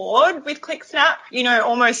on board with ClickSnap.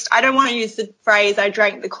 Almost, I don't want to use the phrase I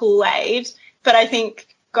drank the Kool-Aid, but I think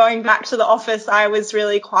going back to the office, I was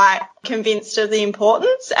really quite convinced of the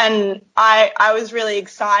importance and I was really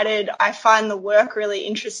excited. I find the work really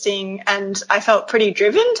interesting and I felt pretty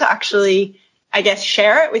driven to actually, I guess,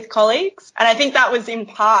 share it with colleagues. And I think that was in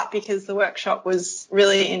part because the workshop was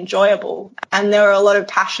really enjoyable and there were a lot of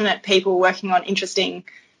passionate people working on interesting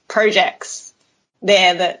projects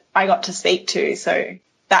there that I got to speak to. So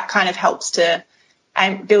that kind of helps to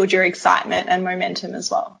build your excitement and momentum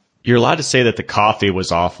as well. You're allowed to say that the coffee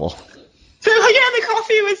was awful. The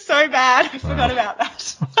coffee was so bad. I forgot about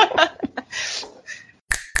that.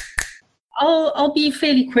 I'll be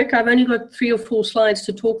fairly quick. I've only got 3 or 4 slides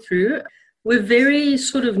to talk through. We're very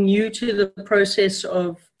sort of new to the process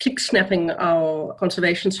of ClickSnapping our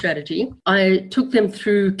conservation strategy. I took them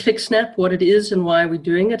through ClickSnap, what it is and why we're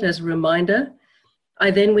doing it as a reminder. I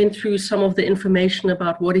then went through some of the information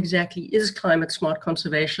about what exactly is climate smart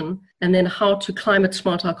conservation and then how to climate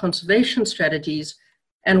smart our conservation strategies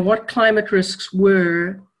and what climate risks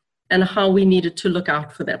were and how we needed to look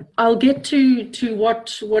out for them. I'll get to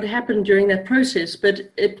what happened during that process, but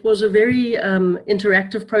it was a very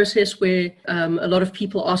interactive process where a lot of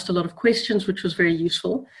people asked a lot of questions, which was very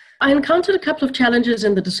useful. I encountered a couple of challenges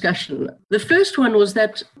in the discussion. The first one was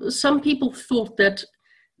that some people thought that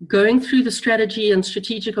going through the strategy and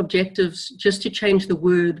strategic objectives just to change the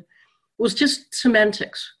word was just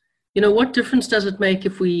semantics. What difference does it make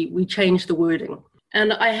if we change the wording?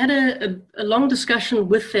 And I had a long discussion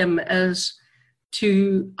with them as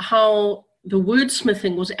to how the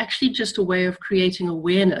wordsmithing was actually just a way of creating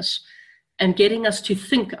awareness and getting us to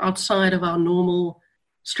think outside of our normal,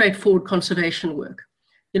 straightforward conservation work.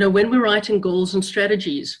 When we're writing goals and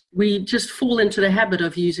strategies, we just fall into the habit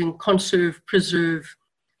of using conserve, preserve,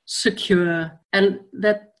 secure, and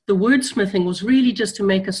that the wordsmithing was really just to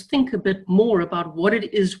make us think a bit more about what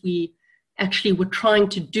it is we actually were trying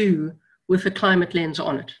to do with a climate lens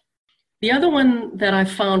on it. The other one that I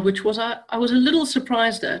found, which was I was a little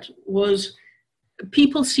surprised at, was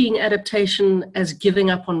people seeing adaptation as giving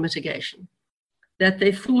up on mitigation. That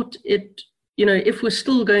they thought if we're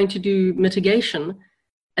still going to do mitigation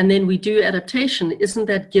and then we do adaptation, isn't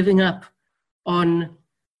that giving up on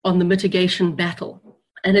the mitigation battle?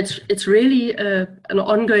 And it's really an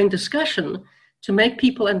ongoing discussion to make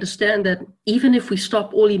people understand that even if we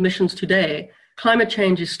stop all emissions today, climate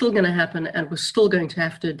change is still going to happen and we're still going to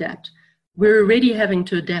have to adapt. We're already having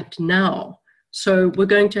to adapt now, so we're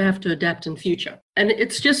going to have to adapt in future. And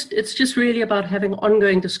it's just really about having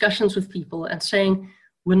ongoing discussions with people and saying,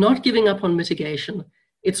 we're not giving up on mitigation.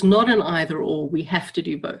 It's not an either or. We have to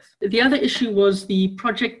do both. The other issue was the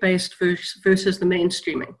project-based versus the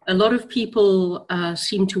mainstreaming. A lot of people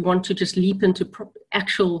seem to want to just leap into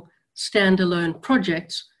actual standalone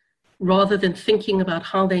projects rather than thinking about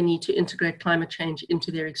how they need to integrate climate change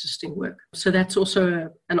into their existing work. So that's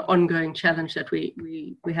also an ongoing challenge that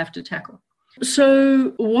we have to tackle.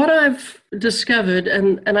 So what I've discovered,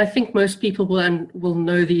 and I think most people will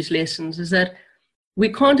know these lessons, is that we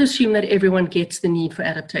can't assume that everyone gets the need for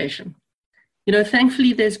adaptation.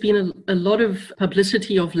 Thankfully, there's been a lot of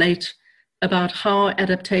publicity of late about how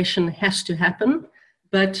adaptation has to happen,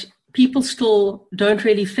 but people still don't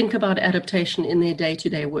really think about adaptation in their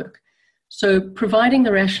day-to-day work. So providing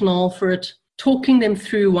the rationale for it, talking them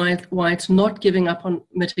through why it's not giving up on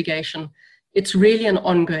mitigation, it's really an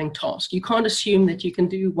ongoing task. You can't assume that you can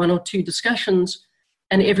do 1 or 2 discussions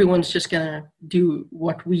and everyone's just going to do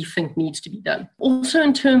what we think needs to be done. Also,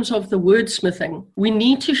 in terms of the wordsmithing, we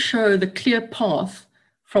need to show the clear path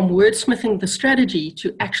from wordsmithing the strategy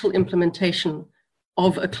to actual implementation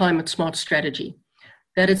of a climate smart strategy.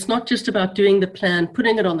 That it's not just about doing the plan,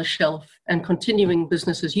 putting it on the shelf and continuing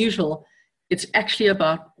business as usual. It's actually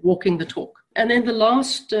about walking the talk. And then the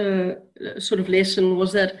last sort of lesson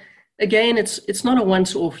was that, again, it's not a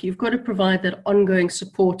once-off. You've got to provide that ongoing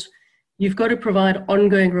support. You've got to provide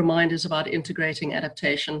ongoing reminders about integrating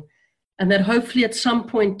adaptation, and that hopefully at some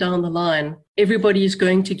point down the line, everybody is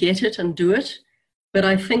going to get it and do it. But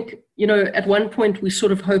I think, at one point we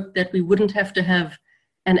sort of hoped that we wouldn't have to have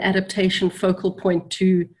an adaptation focal point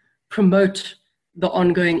to promote the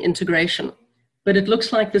ongoing integration. But it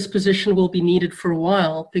looks like this position will be needed for a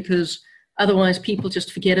while because otherwise people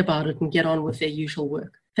just forget about it and get on with their usual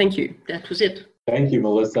work. Thank you. That was it. Thank you,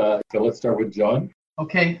 Melissa. So let's start with John.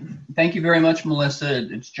 Okay, thank you very much, Melissa.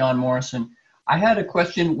 It's John Morrison. I had a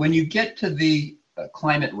question. When you get to the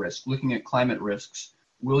climate risk, looking at climate risks,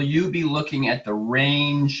 will you be looking at the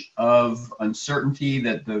range of uncertainty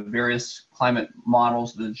that the various climate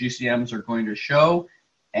models, the GCMs, are going to show?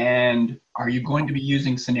 And are you going to be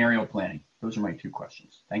using scenario planning? Those are my 2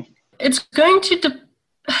 questions. Thank you. It's going to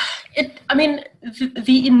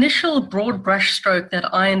the initial broad brushstroke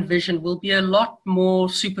that I envision will be a lot more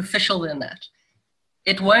superficial than that.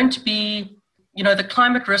 It won't be, the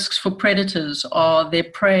climate risks for predators are their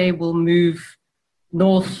prey will move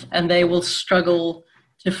north and they will struggle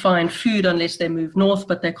to find food unless they move north,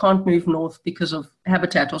 but they can't move north because of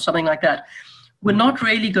habitat or something like that. We're not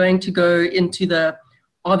really going to go into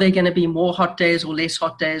are there going to be more hot days or less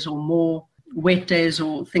hot days or more wet days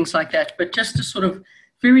or things like that, but just to sort of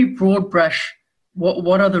very broad brush,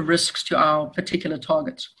 what are the risks to our particular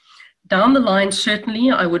targets? Down the line,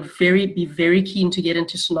 certainly, I would be very keen to get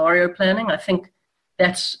into scenario planning. I think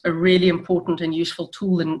that's a really important and useful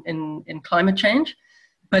tool in climate change.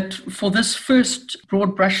 But for this first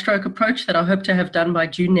broad brushstroke approach that I hope to have done by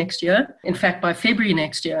June next year, in fact, by February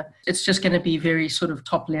next year, it's just going to be very sort of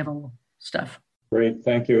top level stuff. Great,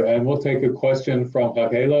 thank you. And we'll take a question from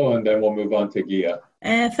Rahelo and then we'll move on to Gia.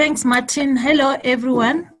 Thanks, Martin. Hello,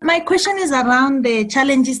 everyone. My question is around the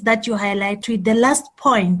challenges that you highlight with the last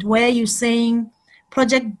point where you're saying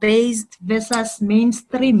project-based versus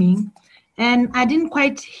mainstreaming. And I didn't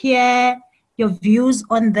quite hear your views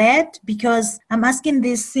on that because I'm asking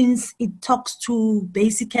this since it talks to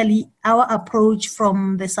basically our approach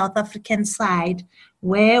from the South African side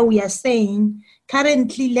where we are saying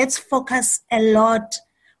currently let's focus a lot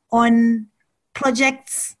on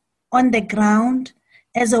projects on the ground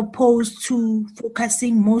as opposed to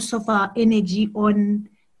focusing most of our energy on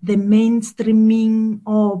the mainstreaming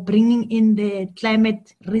or bringing in the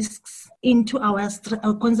climate risks into our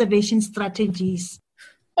conservation strategies.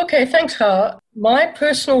 Okay, thanks, Ha. My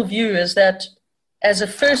personal view is that as a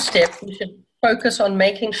first step, we should focus on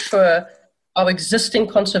making sure our existing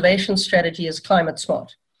conservation strategy is climate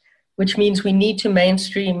smart, which means we need to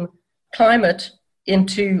mainstream climate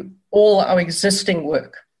into all our existing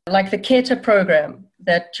work. Like the KETA program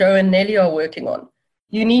that Joe and Nelly are working on,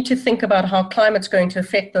 you need to think about how climate's going to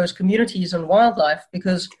affect those communities and wildlife,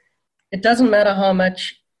 because it doesn't matter how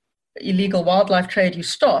much illegal wildlife trade you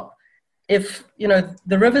stop. If,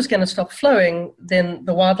 the river's going to stop flowing, then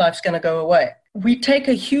the wildlife's going to go away. We take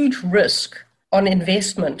a huge risk on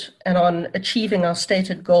investment and on achieving our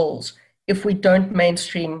stated goals if we don't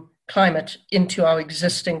mainstream climate into our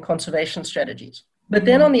existing conservation strategies. But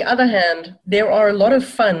then on the other hand, there are a lot of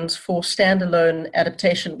funds for standalone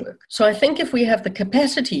adaptation work. So I think if we have the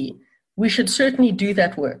capacity, we should certainly do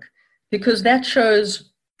that work, because that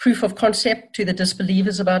shows proof of concept to the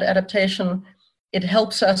disbelievers about adaptation. It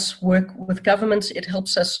helps us work with governments. It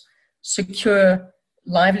helps us secure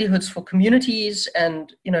livelihoods for communities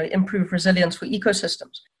and, improve resilience for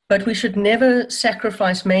ecosystems. But we should never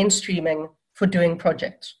sacrifice mainstreaming for doing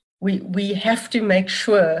projects. We have to make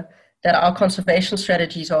sure that our conservation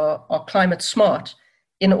strategies are climate smart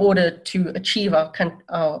in order to achieve our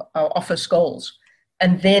office goals.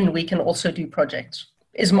 And then we can also do projects,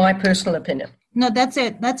 is my personal opinion. No, that's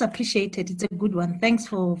it. That's appreciated. It's a good one. Thanks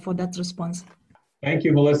for that response. Thank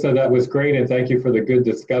you, Melissa. That was great. And thank you for the good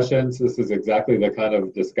discussions. This is exactly the kind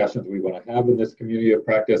of discussions we want to have in this community of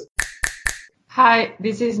practice. Hi,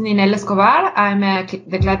 this is Ninel Escobar. I'm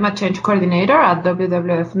the Climate Change Coordinator at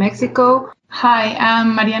WWF Mexico. Hi,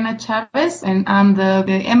 I'm Mariana Chavez, and I'm the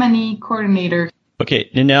M&E Coordinator.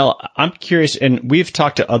 Okay, Ninel, I'm curious, and we've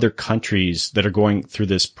talked to other countries that are going through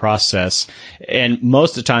this process, and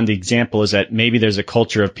most of the time the example is that maybe there's a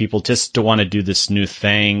culture of people just to want to do this new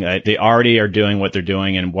thing. They already are doing what they're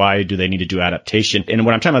doing, and why do they need to do adaptation? And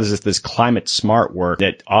what I'm talking about is this climate smart work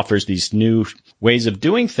that offers these new ways of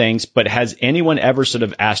doing things, but has anyone ever sort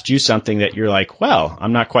of asked you something that you're like, well,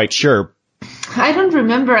 I'm not quite sure? I don't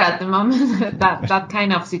remember at the moment that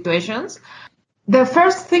kind of situations. The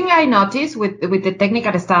first thing I noticed with the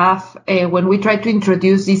technical staff when we try to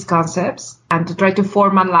introduce these concepts and to try to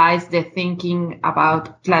formalize the thinking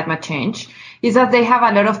about climate change is that they have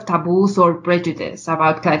a lot of taboos or prejudice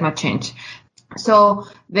about climate change. So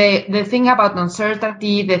the thing about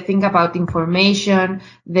uncertainty, the thing about information,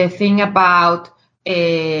 the thing about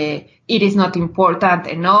it is not important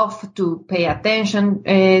enough to pay attention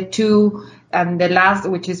to, and the last,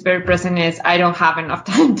 which is very present, is I don't have enough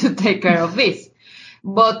time to take care of this.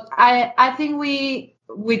 But I think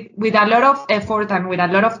with a lot of effort and with a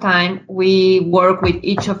lot of time, we work with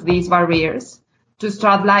each of these barriers to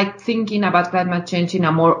start thinking about climate change in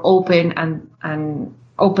a more open and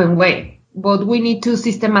open way. But we need to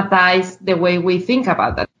systematize the way we think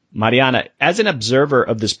about that. Mariana, as an observer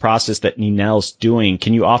of this process that Ninel's doing,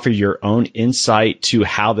 can you offer your own insight to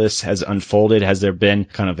how this has unfolded? Has there been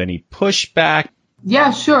kind of any pushback?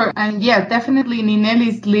 Yeah, sure. And yeah, definitely Ninel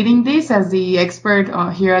is leading this as the expert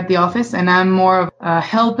here at the office, and I'm more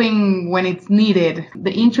helping when it's needed.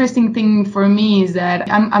 The interesting thing for me is that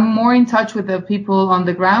I'm more in touch with the people on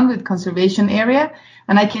the ground with conservation area,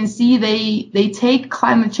 and I can see they take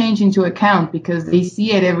climate change into account because they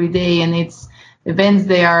see it every day and it's events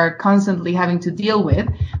they are constantly having to deal with,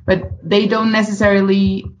 but they don't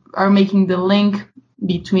necessarily are making the link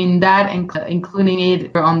between that and including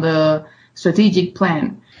it on the strategic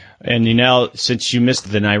plan. And Ninel, since you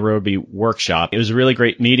missed the Nairobi workshop, it was a really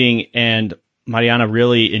great meeting, and Mariana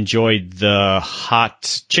really enjoyed the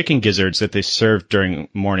hot chicken gizzards that they served during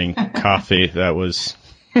morning coffee. That was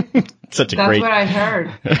such a great... That's what I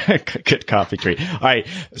heard. Good coffee treat. All right,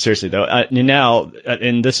 seriously though, Ninel,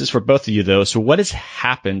 and this is for both of you though, so what has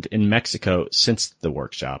happened in Mexico since the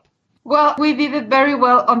workshop? Well, we did it very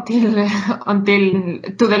well until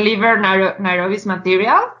to deliver Nairobi's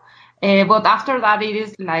material. But after that, it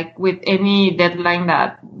is like with any deadline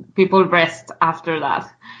that people rest after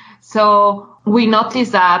that. So we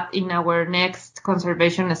noticed that in our next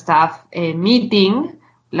conservation staff meeting,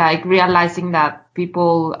 realizing that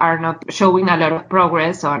people are not showing a lot of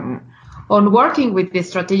progress on working with the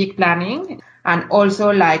strategic planning, and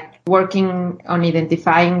also working on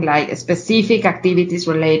identifying specific activities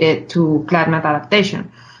related to climate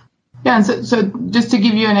adaptation. Yeah, and so just to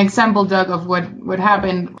give you an example, Doug, of what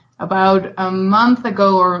happened. About a month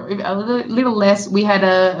ago, or a little less, we had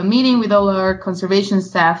a meeting with all our conservation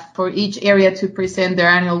staff for each area to present their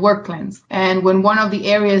annual work plans. And when one of the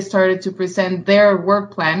areas started to present their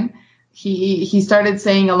work plan, he started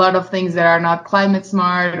saying a lot of things that are not climate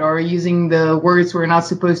smart or using the words we're not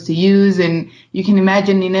supposed to use. And you can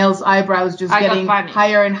imagine Ninel's eyebrows just getting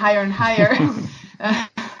higher and higher and higher.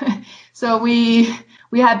 So we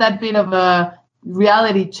had that bit of a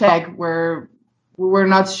reality check where we were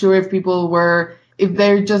not sure if if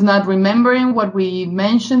they're just not remembering what we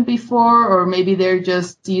mentioned before, or maybe they're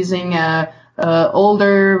just using a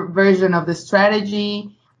older version of the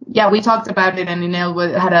strategy. Yeah, we talked about it, and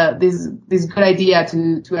Ninel had this good idea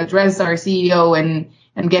to address our CEO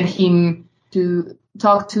and get him to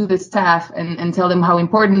talk to the staff and tell them how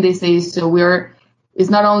important this is. So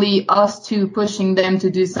it's not only us two pushing them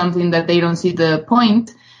to do something that they don't see the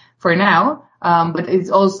point for now, But it's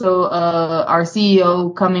also our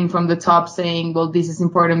CEO coming from the top saying, well, this is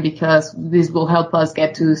important because this will help us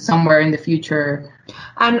get to somewhere in the future.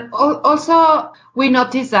 And also we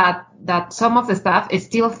noticed that some of the staff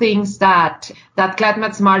still thinks that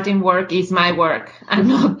climate smarting work is my work and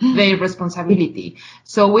not their responsibility.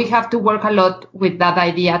 So we have to work a lot with that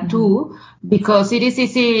idea too, because it is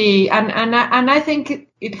easy. And I think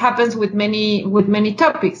it happens with many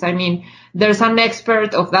topics. I mean, there's an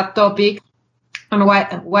expert of that topic. And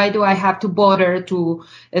why do I have to bother to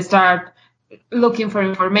start looking for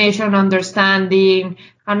information, understanding?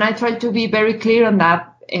 And I try to be very clear on that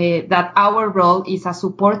our role is a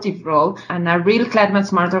supportive role, and a real climate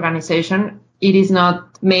smart organization, it is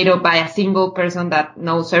not made up by a single person that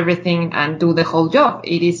knows everything and do the whole job.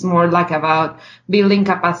 It is more like about building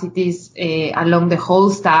capacities along the whole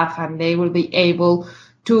staff, and they will be able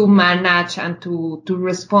to manage and to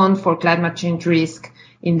respond for climate change risk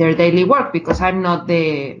in their daily work, because I'm not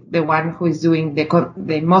the one who is doing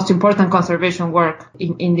the most important conservation work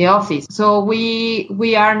in the office. So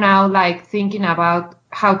we are now like thinking about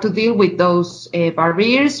how to deal with those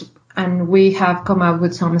barriers, and we have come up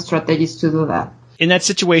with some strategies to do that. In that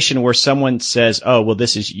situation where someone says, oh, well,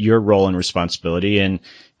 this is your role and responsibility, and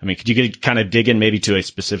I mean, could you kind of dig in maybe to a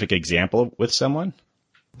specific example with someone?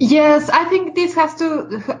 Yes, I think this has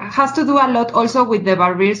to do a lot also with the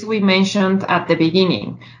barriers we mentioned at the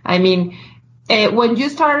beginning. I mean, when you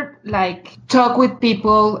start like talk with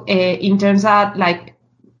people in terms of like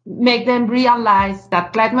make them realize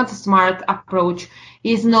that climate smart approach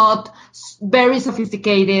is not very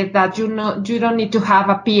sophisticated, that you don't need to have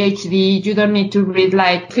a PhD, you don't need to read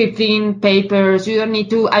like 15 papers, you don't need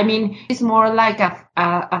to, I mean, it's more like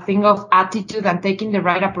a thing of attitude and taking the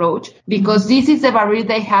right approach, because this is the barrier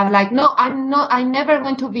they have, like, no, I'm never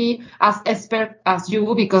going to be as expert as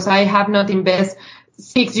you because I have not invested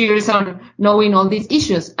 6 years on knowing all these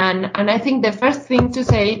issues. And I think the first thing to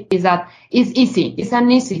say is that it's easy. It's an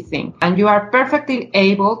easy thing. And you are perfectly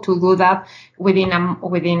able to do that within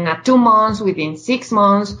 2 months, within 6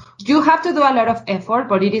 months. You have to do a lot of effort,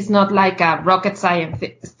 but it is not like a rocket science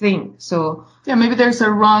thing. So yeah, maybe there's a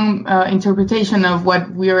wrong interpretation of what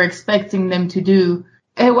we are expecting them to do.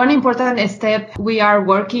 One important step we are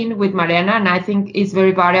working with Mariana, and I think it's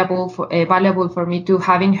very valuable for me to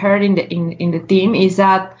having her in the team, is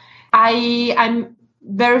that I'm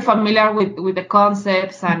very familiar with the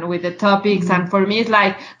concepts and with the topics, and for me it's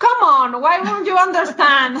like, come on, why won't you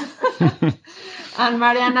understand? And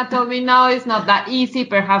Mariana told me, no, it's not that easy.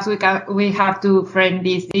 Perhaps we have to frame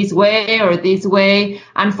this way or this way.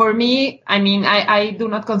 And for me, I mean, I do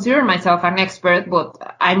not consider myself an expert,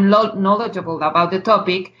 but I'm knowledgeable about the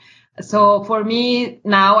topic. So for me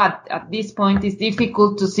now at this point, it's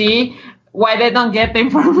difficult to see why they don't get the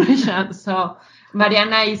information. So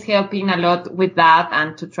Mariana is helping a lot with that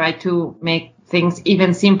and to try to make things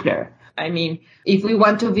even simpler. I mean, if we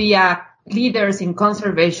want to be leaders in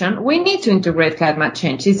conservation, we need to integrate climate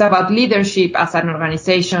change. It's about leadership as an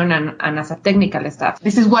organization and as a technical staff.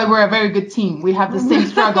 This is why we're a very good team. We have the same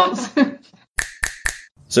struggles.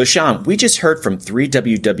 So, Sean, we just heard from 3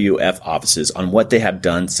 WWF offices on what they have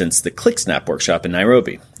done since the ClickSnap workshop in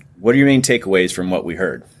Nairobi. What are your main takeaways from what we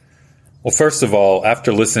heard? Well, first of all,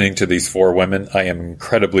 after listening to these 4 women, I am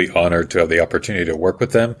incredibly honored to have the opportunity to work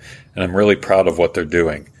with them, and I'm really proud of what they're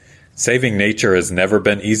doing. Saving nature has never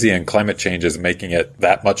been easy, and climate change is making it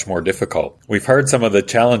that much more difficult. We've heard some of the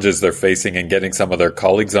challenges they're facing in getting some of their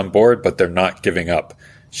colleagues on board, but they're not giving up.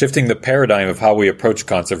 Shifting the paradigm of how we approach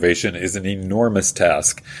conservation is an enormous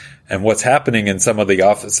task, and what's happening in some of the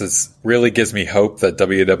offices really gives me hope that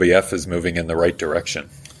WWF is moving in the right direction.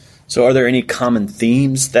 So are there any common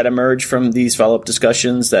themes that emerge from these follow-up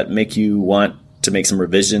discussions that make you want to make some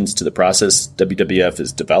revisions to the process WWF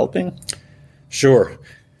is developing? Sure.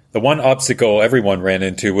 The one obstacle everyone ran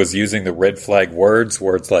into was using the red flag words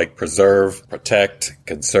like preserve, protect,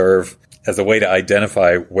 conserve, as a way to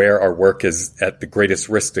identify where our work is at the greatest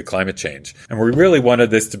risk to climate change. And we really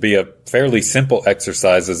wanted this to be a fairly simple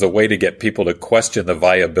exercise as a way to get people to question the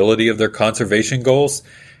viability of their conservation goals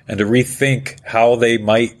and to rethink how they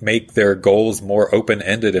might make their goals more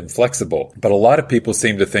open-ended and flexible. But a lot of people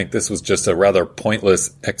seem to think this was just a rather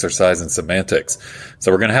pointless exercise in semantics.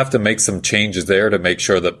 So we're going to have to make some changes there to make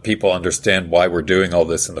sure that people understand why we're doing all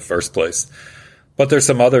this in the first place. But there's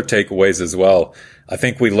some other takeaways as well. I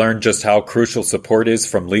think we learned just how crucial support is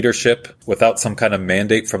from leadership. Without some kind of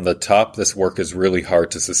mandate from the top, this work is really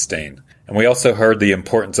hard to sustain. And we also heard the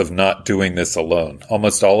importance of not doing this alone.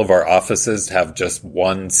 Almost all of our offices have just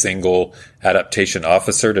one single adaptation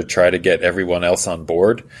officer to try to get everyone else on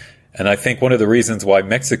board. And I think one of the reasons why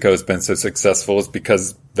Mexico has been so successful is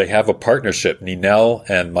because they have a partnership. Ninel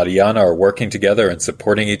and Mariana are working together and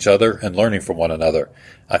supporting each other and learning from one another.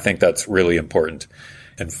 I think that's really important.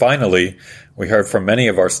 And finally, we heard from many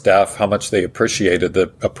of our staff how much they appreciated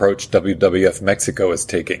the approach WWF Mexico is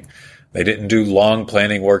taking. They didn't do long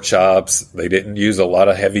planning workshops. They didn't use a lot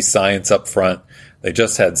of heavy science up front. They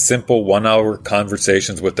just had simple 1-hour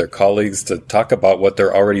conversations with their colleagues to talk about what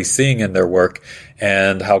they're already seeing in their work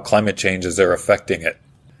and how climate changes are affecting it.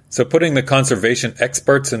 So putting the conservation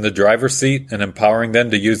experts in the driver's seat and empowering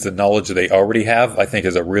them to use the knowledge they already have, I think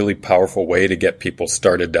is a really powerful way to get people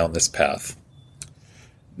started down this path.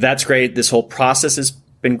 That's great. This whole process has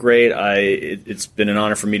been great. It's been an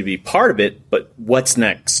honor for me to be part of it, but what's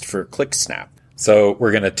next for ClickSnap? So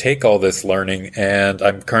we're going to take all this learning, and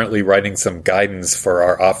I'm currently writing some guidance for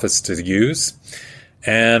our office to use.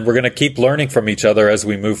 And we're going to keep learning from each other as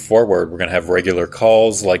we move forward. We're going to have regular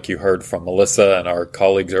calls like you heard from Melissa and our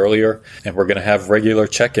colleagues earlier. And we're going to have regular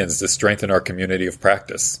check-ins to strengthen our community of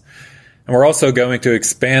practice. And we're also going to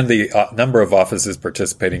expand the number of offices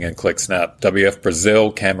participating in ClickSnap. WF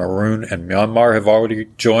Brazil, Cameroon, and Myanmar have already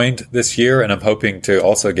joined this year, and I'm hoping to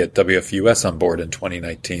also get WF US on board in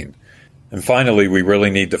 2019. And finally, we really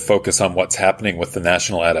need to focus on what's happening with the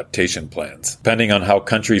national adaptation plans. Depending on how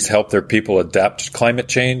countries help their people adapt to climate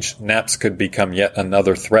change, NAPs could become yet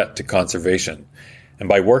another threat to conservation. And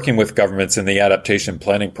by working with governments in the adaptation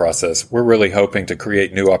planning process, we're really hoping to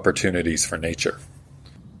create new opportunities for nature.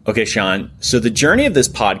 Okay, Sean, so the journey of this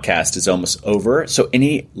podcast is almost over. So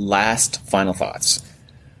any last final thoughts?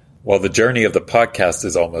 Well, the journey of the podcast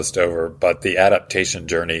is almost over, but the adaptation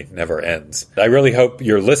journey never ends. I really hope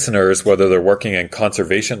your listeners, whether they're working in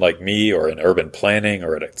conservation like me or in urban planning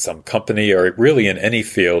or at some company or really in any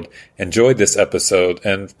field, enjoyed this episode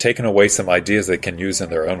and taken away some ideas they can use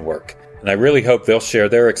in their own work. And I really hope they'll share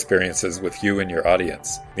their experiences with you and your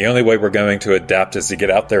audience. The only way we're going to adapt is to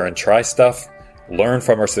get out there and try stuff, learn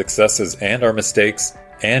from our successes and our mistakes,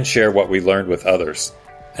 and share what we learned with others.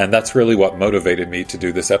 And that's really what motivated me to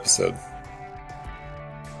do this episode.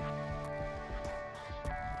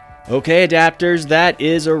 Okay, adapters, that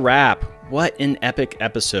is a wrap. What an epic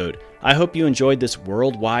episode. I hope you enjoyed this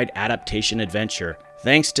worldwide adaptation adventure.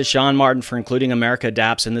 Thanks to Sean Martin for including America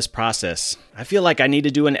Adapts in this process. I feel like I need to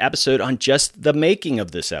do an episode on just the making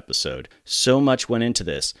of this episode. So much went into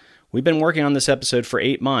this. We've been working on this episode for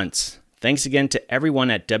 8 months. Thanks again to everyone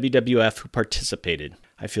at WWF who participated.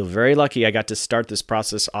 I feel very lucky I got to start this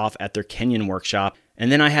process off at their Kenyan workshop,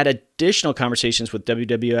 and then I had additional conversations with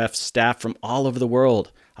WWF staff from all over the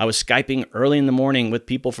world. I was Skyping early in the morning with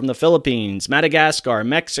people from the Philippines, Madagascar,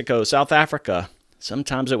 Mexico, South Africa.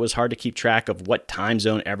 Sometimes it was hard to keep track of what time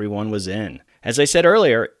zone everyone was in. As I said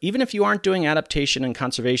earlier, even if you aren't doing adaptation and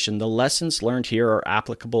conservation, the lessons learned here are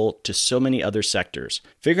applicable to so many other sectors.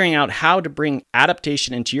 Figuring out how to bring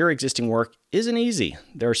adaptation into your existing work isn't easy.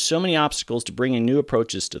 There are so many obstacles to bringing new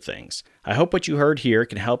approaches to things. I hope what you heard here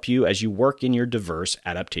can help you as you work in your diverse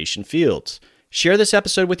adaptation fields. Share this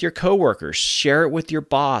episode with your coworkers. Share it with your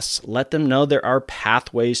boss. Let them know there are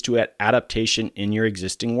pathways to adaptation in your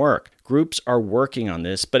existing work. Groups are working on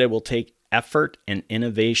this, but it will take effort and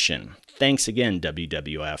innovation. Thanks again,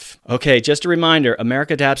 WWF. Okay, just a reminder,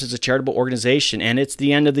 America Adapts is a charitable organization, and it's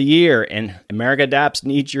the end of the year, and America Adapts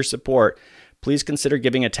needs your support. Please consider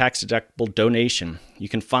giving a tax-deductible donation. You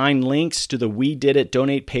can find links to the We Did It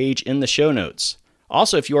donate page in the show notes.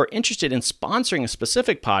 Also, if you are interested in sponsoring a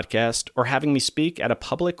specific podcast or having me speak at a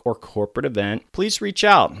public or corporate event, please reach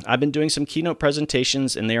out. I've been doing some keynote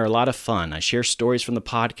presentations, and they are a lot of fun. I share stories from the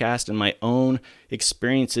podcast and my own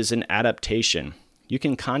experiences in adaptation. You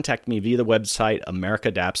can contact me via the website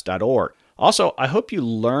americaadapts.org. Also, I hope you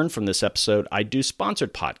learn from this episode. I do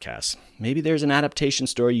sponsored podcasts. Maybe there's an adaptation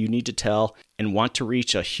story you need to tell and want to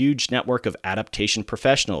reach a huge network of adaptation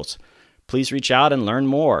professionals. Please reach out and learn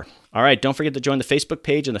more. All right, don't forget to join the Facebook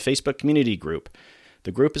page and the Facebook community group.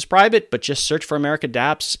 The group is private, but just search for America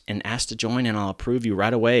Adapts and ask to join, and I'll approve you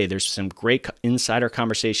right away. There's some great insider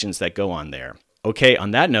conversations that go on there. Okay, on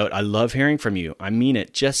that note, I love hearing from you. I mean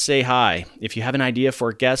it. Just say hi. If you have an idea for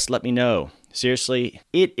a guest, let me know. Seriously,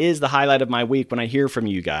 it is the highlight of my week when I hear from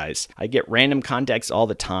you guys. I get random contacts all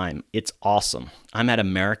the time. It's awesome. I'm at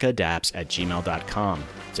americaadapts@gmail.com.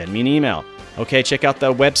 Send me an email. Okay, check out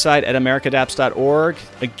the website at americaadapts.org.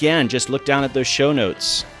 Again, just look down at those show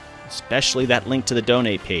notes, especially that link to the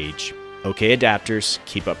donate page. Okay, adapters,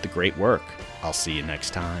 keep up the great work. I'll see you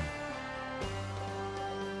next time.